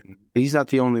dude. And he's not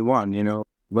the only one,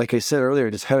 Like I said earlier, I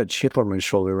just had a chip on my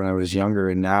shoulder when I was younger,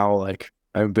 and now like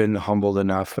I've been humbled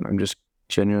enough, and I'm just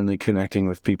genuinely connecting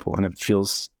with people, and it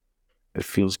feels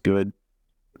good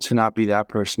to not be that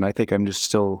person. I think I'm just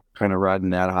still kind of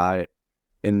riding that high.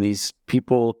 And these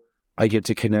people I get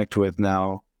to connect with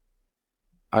now,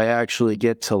 I actually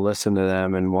get to listen to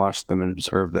them and watch them and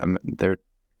observe them. They're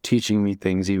teaching me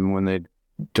things even when they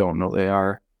don't know they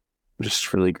are. I'm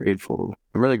just really grateful.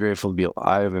 I'm really grateful to be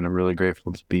alive, and I'm really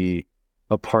grateful to be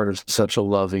a part of such a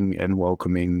loving and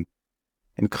welcoming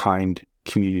and kind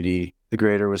community. The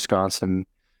greater Wisconsin,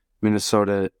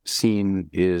 Minnesota scene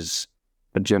is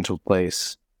a gentle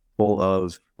place full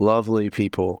of lovely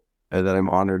people that I'm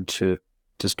honored to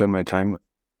spend my time with.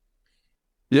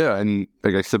 Yeah, and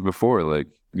like I said before, like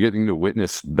getting to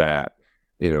witness that,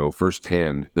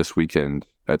 firsthand this weekend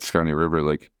at Sky River,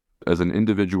 like as an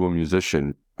individual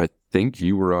musician, I think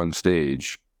you were on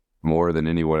stage more than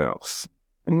anyone else.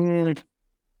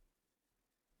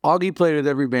 Augie played with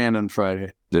every band on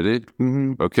Friday. Did he?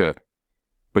 Mm-hmm. Okay.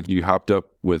 But you hopped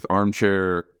up with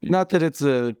Armchair. Not that it's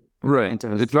a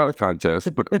contest. It's not a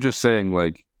contest, but I'm just saying,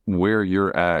 like, where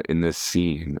you're at in this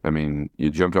scene. I mean,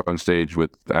 you jumped up on stage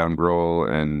with Adam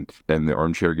Grohl and the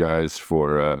Armchair guys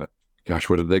for,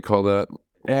 what did they call that?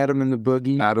 Adam and the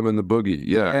Boogie. Adam and the Boogie,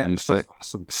 yeah. And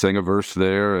awesome. Sang a verse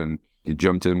there, and you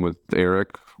jumped in with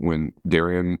Eric when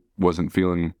Darian wasn't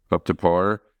feeling up to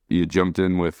par. You jumped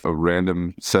in with a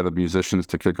random set of musicians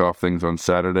to kick off things on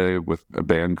Saturday with a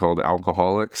band called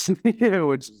Alcoholics. Yeah,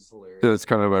 which is hilarious. It's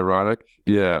kind of ironic.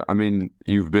 Yeah, I mean,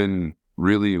 you've been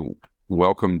really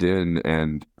welcomed in,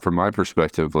 and from my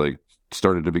perspective, like,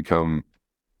 started to become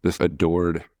this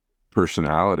adored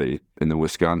personality in the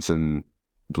Wisconsin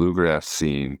bluegrass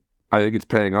scene. I think it's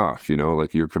paying off,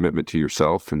 like your commitment to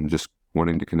yourself and just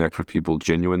wanting to connect with people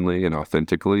genuinely and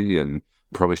authentically, and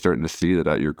probably starting to see that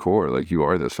at your core, like you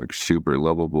are this like super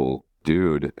lovable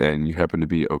dude, and you happen to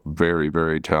be a very,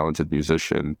 very talented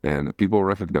musician, and people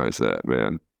recognize that,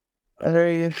 man.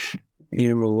 I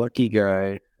am a lucky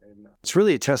guy. It's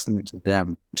really a testament to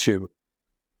them too.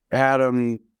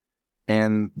 Adam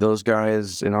and those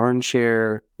guys in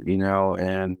Armchair,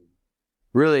 and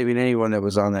really, I mean, anyone that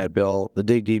was on that bill, the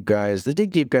Dig Deep guys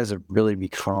have really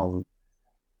become,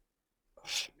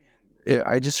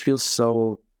 I just feel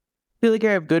like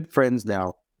I have good friends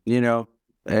now,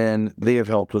 and they have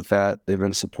helped with that. They've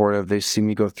been supportive. They've seen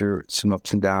me go through some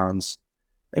ups and downs.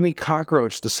 I mean,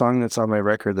 Cockroach, the song that's on my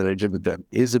record that I did with them,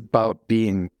 is about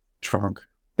being drunk.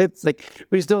 It's like,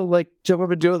 we still like jump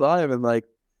up and do it live, and like,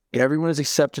 everyone has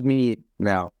accepted me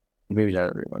now. Maybe not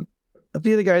everyone. A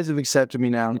few of the guys have accepted me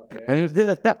now.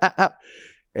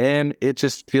 And it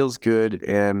just feels good.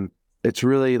 And it's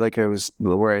really like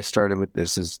where I started with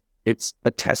this is it's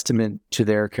a testament to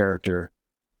their character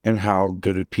and how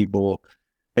good at people.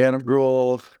 Adam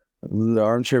Grohl, the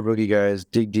Armchair Boogie guys,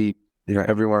 Dig Deep,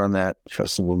 everyone on that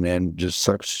festival, man, just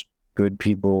such good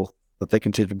people that they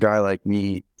can take a guy like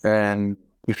me and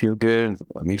we feel good.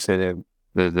 Let me say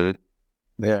that.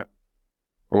 Yeah.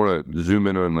 I want to zoom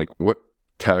in on like what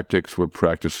tactics, what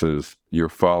practices you're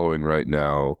following right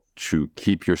now to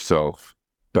keep yourself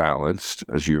balanced.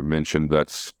 As you mentioned,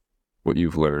 that's what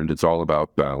you've learned. It's all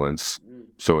about balance.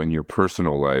 So in your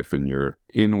personal life, in your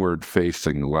inward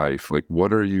facing life, like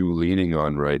what are you leaning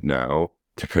on right now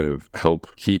to kind of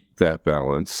help keep that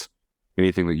balance?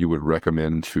 Anything that you would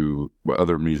recommend to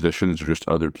other musicians or just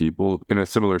other people in a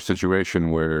similar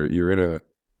situation where you're in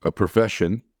a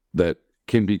profession that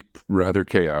can be rather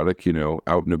chaotic,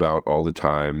 out and about all the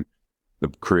time, the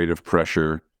creative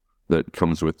pressure that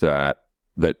comes with that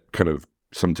kind of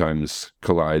sometimes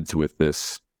collides with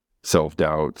this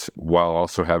self-doubt while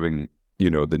also having,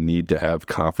 the need to have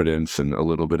confidence and a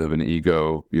little bit of an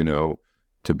ego,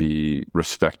 to be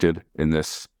respected in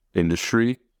this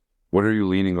industry. What are you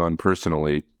leaning on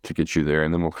personally to get you there?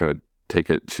 And then we'll kind of take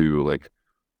it to like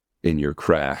in your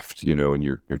craft, in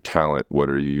your talent. What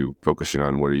are you focusing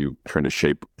on? What are you trying to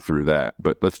shape through that?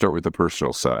 But let's start with the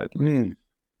personal side.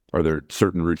 Are there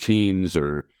certain routines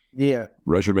or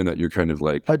regimen that you're kind of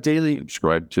like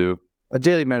subscribed to? A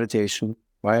daily meditation.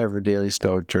 I have a daily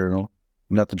Stoic journal.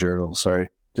 Not the journal, sorry.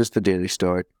 Just the daily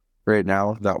Stoic. Right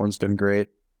now, that one's been great.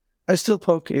 I still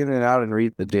poke in and out and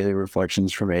read the daily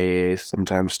reflections from AA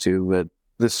sometimes too, but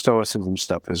the Stoicism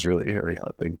stuff is really, really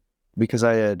helping. Because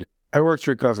I worked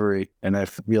recovery, and I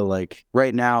feel like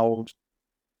right now,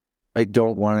 I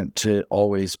don't want it to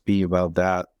always be about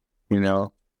that,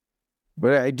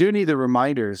 But I do need the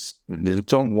reminders. I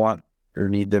don't want or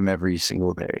need them every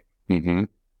single day. Mm-hmm.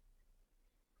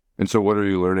 And so what are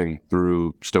you learning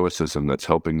through Stoicism that's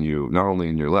helping you not only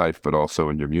in your life, but also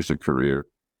in your music career?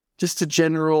 Just a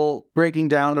general breaking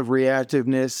down of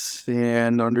reactiveness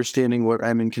and understanding what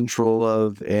I'm in control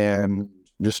of and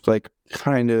just like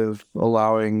kind of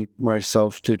allowing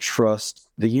myself to trust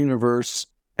the universe.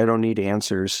 I don't need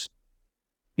answers.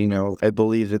 I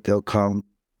believe that they'll come,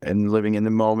 and living in the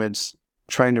moments,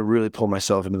 trying to really pull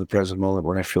myself into the present moment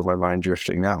when I feel my mind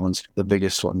drifting. That one's the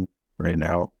biggest one right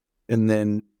now. And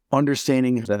then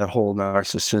understanding that whole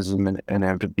narcissism and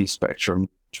empathy spectrum,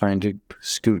 trying to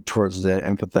scoot towards the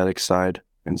empathetic side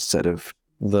instead of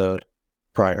the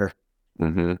prior.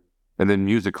 Mm-hmm. And then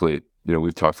musically,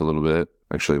 we've talked a little bit.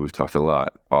 Actually, we've talked a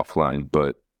lot offline,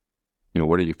 but,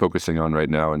 what are you focusing on right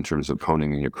now in terms of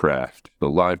honing your craft? The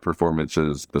live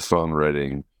performances, the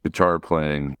songwriting, guitar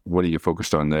playing, what are you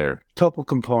focused on there? Couple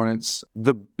components.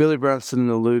 The Billy Bronsted and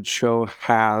the Lute show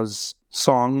has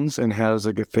songs and has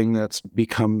like a thing that's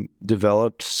become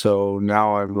developed. So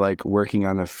now I'm like working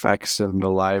on effects and the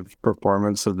live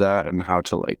performance of that and how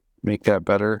to like make that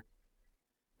better.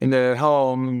 And then at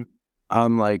home,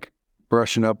 I'm like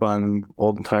brushing up on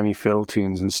old-timey fiddle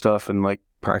tunes and stuff and like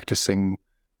practicing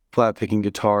flat picking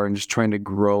guitar and just trying to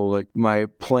grow like my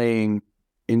playing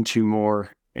into more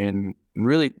and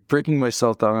really breaking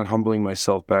myself down and humbling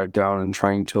myself back down and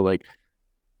trying to like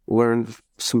learn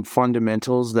some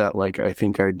fundamentals that like I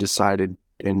think I decided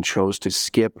and chose to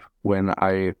skip when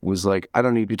I was like, I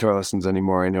don't need guitar lessons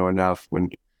anymore. I know enough. When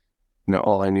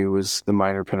all I knew was the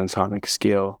minor pentatonic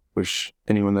scale, which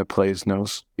anyone that plays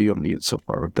knows you don't need so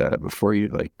far with that before you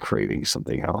like craving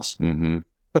something else. Mm-hmm.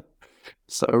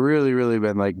 So I really, really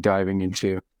been like diving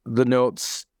into the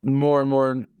notes, more and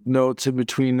more notes in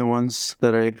between the ones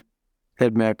that I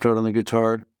had mapped out on the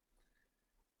guitar.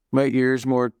 My ear's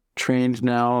more trained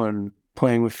now and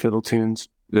playing with fiddle tunes.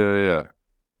 Yeah.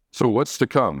 So what's to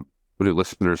come? What do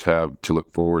listeners have to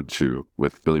look forward to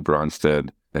with Billy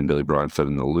Bronsted and Billy Bronsted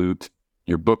and the Lute?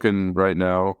 You're booking right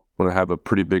now. Want to have a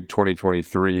pretty big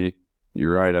 2023.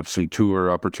 You're right up some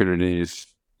tour opportunities.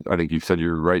 I think you said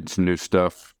you're writing some new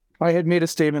stuff. I had made a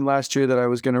statement last year that I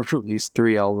was going to release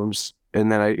 3 albums,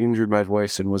 and then I injured my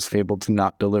voice and was able to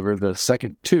not deliver the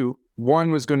second 2.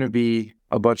 One was going to be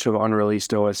a bunch of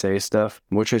unreleased OSA stuff,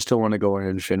 which I still want to go in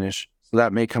and finish. So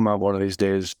that may come out one of these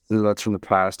days. That's from the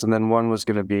past. And then one was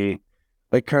going to be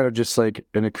like kind of just like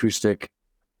an acoustic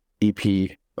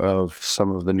EP of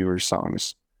some of the newer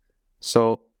songs.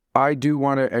 So I do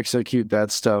want to execute that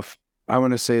stuff. I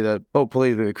want to say that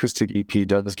hopefully the acoustic EP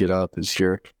does get out this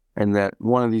year, and that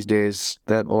one of these days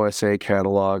that OSA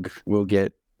catalog will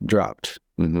get dropped.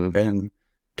 Mm-hmm. And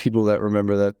people that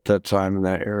remember that time and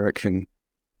that era can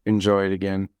enjoy it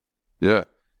again. Yeah.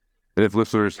 And if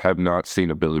listeners have not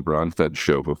seen a Billy Bronsted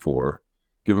show before,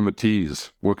 give them a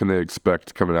tease. What can they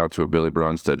expect coming out to a Billy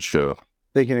Bronsted show?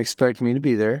 They can expect me to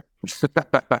be there.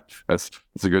 That's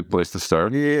a good place to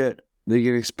start. Yeah. They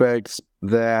can expect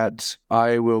that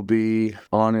I will be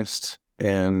honest,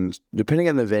 and depending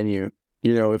on the venue,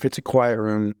 if it's a quiet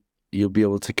room, you'll be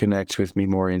able to connect with me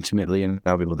more intimately, and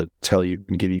I'll be able to tell you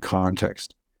and give you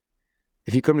context.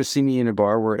 If you come to see me in a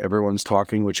bar where everyone's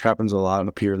talking, which happens a lot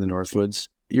up here in the Northwoods,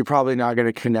 you're probably not going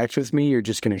to connect with me. You're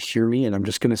just going to hear me, and I'm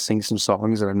just going to sing some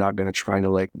songs, and I'm not going to try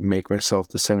to make myself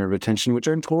the center of attention, which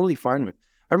I'm totally fine with.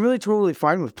 I'm really totally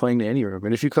fine with playing to any room.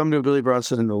 And if you come to a Billy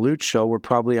Bronsted and the Lute show, we're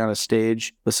probably on a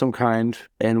stage of some kind,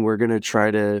 and we're going to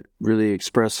try to really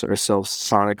express ourselves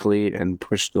sonically and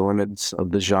push the limits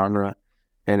of the genre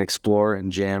and explore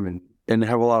and jam and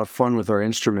have a lot of fun with our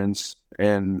instruments.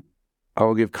 And I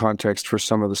will give context for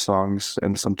some of the songs,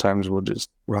 and sometimes we'll just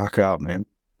rock out, man.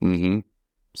 Mm-hmm.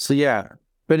 So yeah,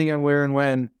 depending on where and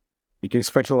when, you can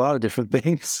expect a lot of different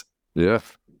things. Yeah.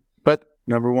 But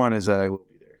number one is that I will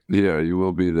be there. Yeah, you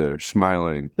will be there,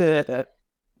 smiling.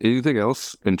 Anything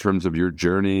else in terms of your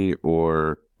journey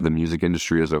or the music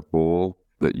industry as a whole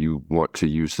that you want to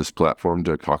use this platform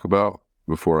to talk about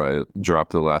before I drop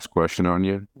the last question on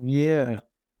you? Yeah.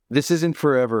 This isn't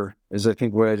forever, is I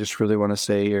think what I just really want to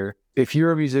say here. If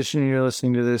you're a musician and you're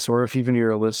listening to this, or if even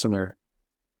you're a listener,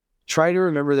 try to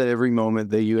remember that every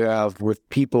moment that you have with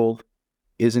people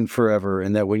isn't forever,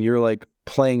 and that when you're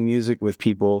playing music with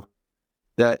people,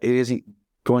 that it isn't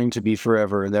going to be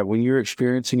forever, and that when you're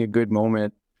experiencing a good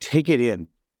moment, take it in,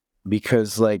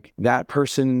 because that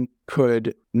person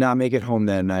could not make it home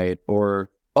that night, or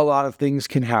a lot of things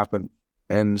can happen.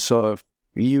 And so if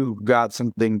you got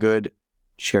something good,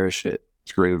 cherish it.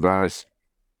 It's great advice.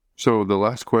 So the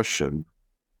last question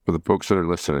for the folks that are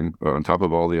listening, on top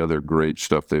of all the other great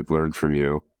stuff they've learned from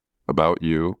you, about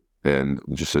you, and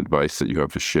just advice that you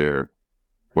have to share,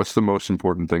 what's the most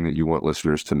important thing that you want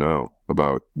listeners to know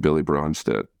about Billy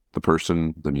Bronsted? The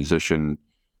person, the musician,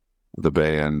 the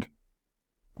band.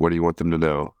 What do you want them to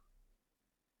know?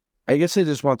 I guess I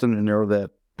just want them to know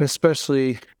that,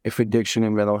 especially if addiction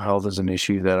and mental health is an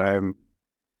issue, that I'm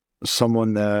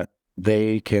someone that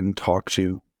they can talk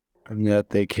to and that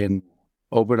they can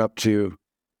open up to.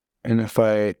 And if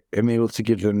I am able to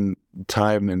give them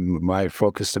time and my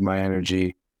focus and my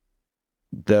energy,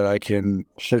 that I can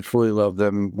hopefully love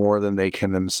them more than they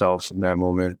can themselves in that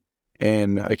moment.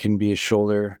 And I can be a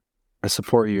shoulder, I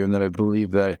support you, and that I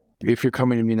believe that if you're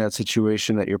coming to me in that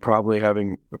situation, that you're probably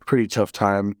having a pretty tough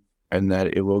time, and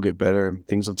that it will get better and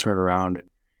things will turn around.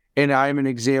 And I'm an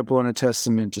example and a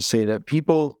testament to say that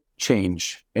people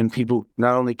change, and people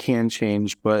not only can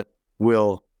change, but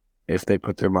will if they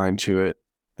put their mind to it.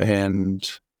 And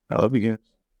I love you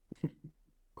guys.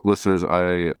 Listeners,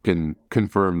 I can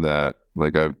confirm that.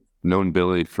 I've known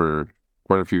Billy for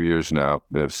quite a few years now,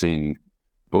 and I've seen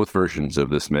both versions of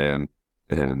this man.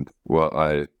 And while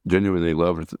I genuinely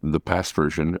loved the past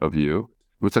version of you,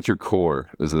 what's at your core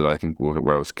is that I think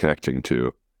where I was connecting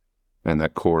to. And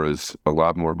that core is a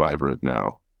lot more vibrant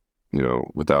now,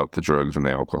 without the drugs and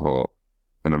the alcohol.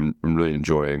 And I'm really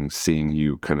enjoying seeing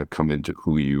you kind of come into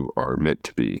who you are meant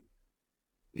to be.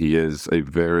 He is a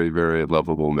very, very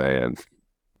lovable man.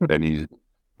 And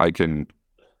I can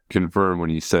confirm when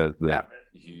he said that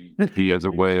he has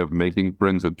a way of making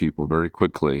friends with people very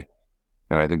quickly.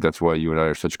 And I think that's why you and I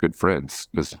are such good friends,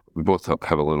 because we both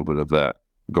have a little bit of that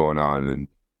going on and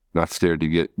not scared to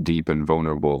get deep and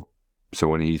vulnerable. So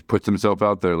when he puts himself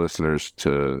out there, listeners,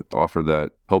 to offer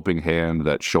that helping hand,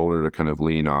 that shoulder to kind of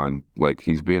lean on,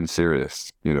 he's being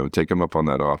serious, take him up on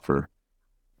that offer.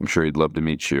 I'm sure he'd love to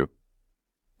meet you.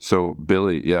 So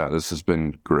Billy, yeah, this has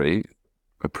been great.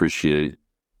 Appreciate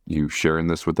you sharing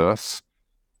this with us.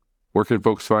 Where can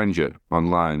folks find you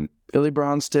online?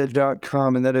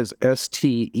 BillyBronsted.com, and that is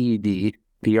STED,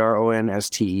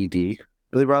 BRONSTED.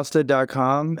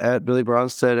 BillyBronsted.com, at Billy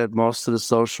Bronsted at most of the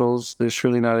socials. There's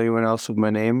surely not anyone else with my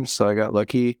name, so I got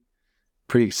lucky.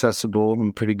 Pretty accessible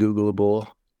and pretty Googleable.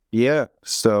 Yeah,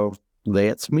 so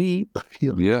that's me.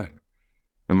 Yeah.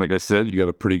 And like I said, you got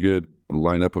a pretty good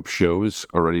lineup of shows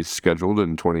already scheduled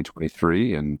in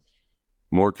 2023 and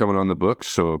more coming on the books.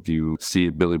 So if you see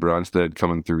Billy Bronsted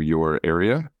coming through your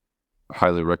area, I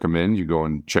highly recommend you go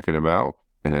and checking him out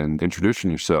and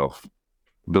introducing yourself.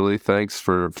 Billy, thanks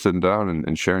for sitting down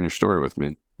and sharing your story with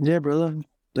me. Yeah, brother.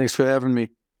 Thanks for having me.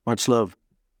 Much love.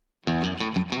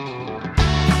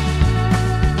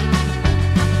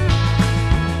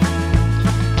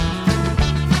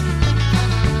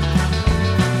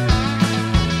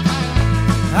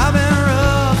 I've been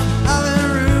rough, I've been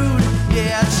rude,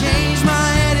 yeah, I changed my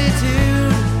attitude.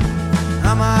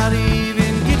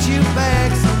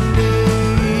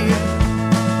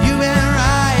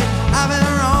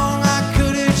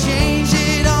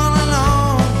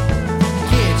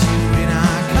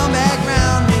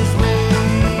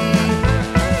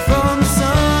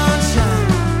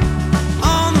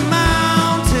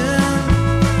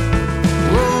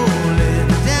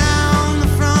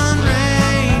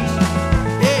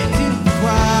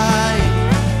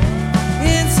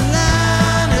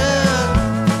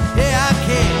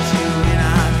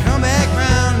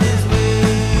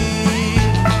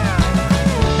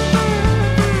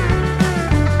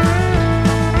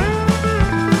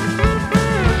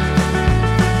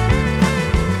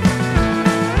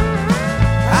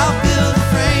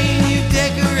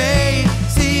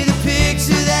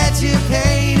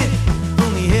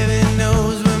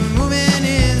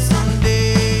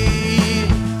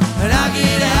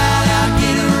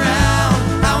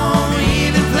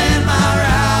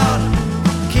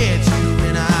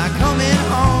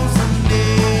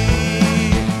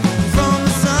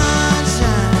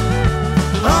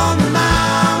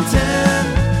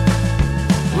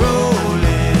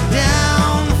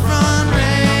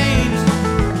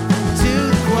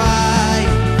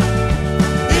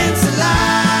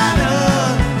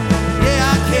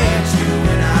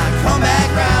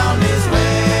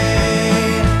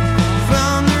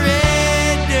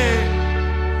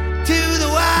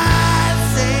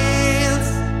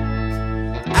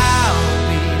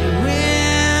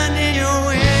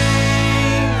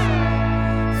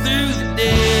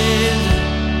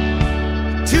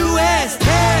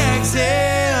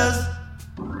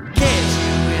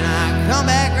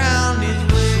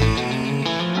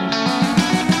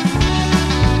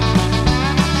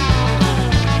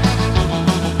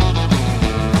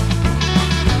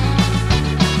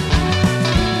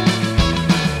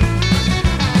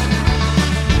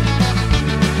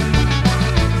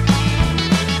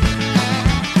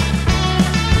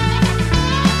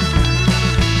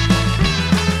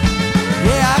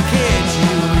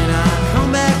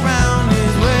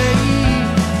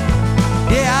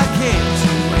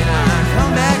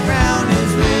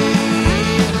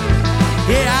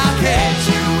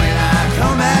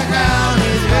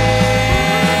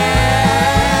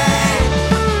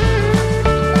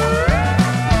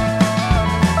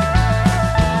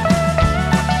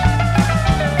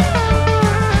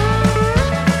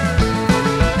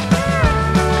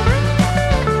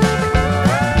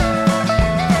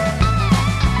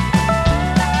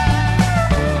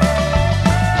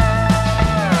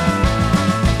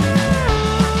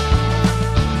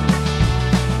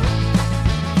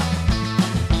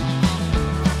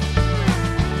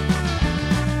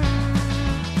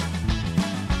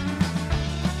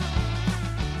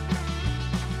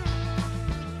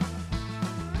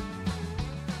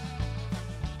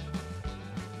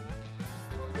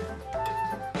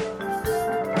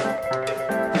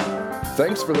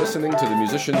 Thanks for listening to the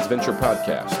Musicians Venture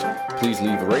podcast. Please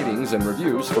leave ratings and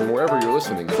reviews from wherever you're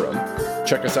listening from.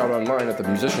 Check us out online at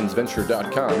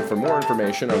themusiciansventure.com for more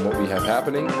information on what we have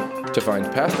happening, to find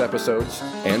past episodes,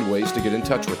 and ways to get in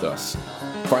touch with us.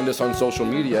 Find us on social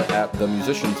media at The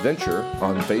Musicians Venture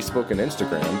on Facebook and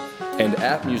Instagram, and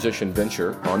at Musician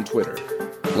Venture on Twitter.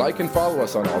 Like and follow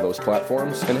us on all those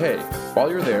platforms, and hey, while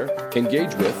you're there,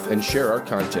 engage with and share our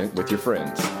content with your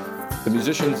friends. The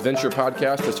Musicians Venture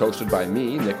podcast is hosted by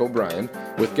me, Nick O'Brien,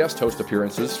 with guest host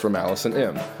appearances from Allison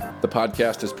M. The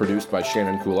podcast is produced by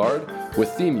Shannon Coulard,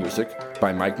 with theme music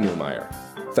by Mike Newmeyer.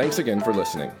 Thanks again for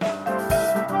listening.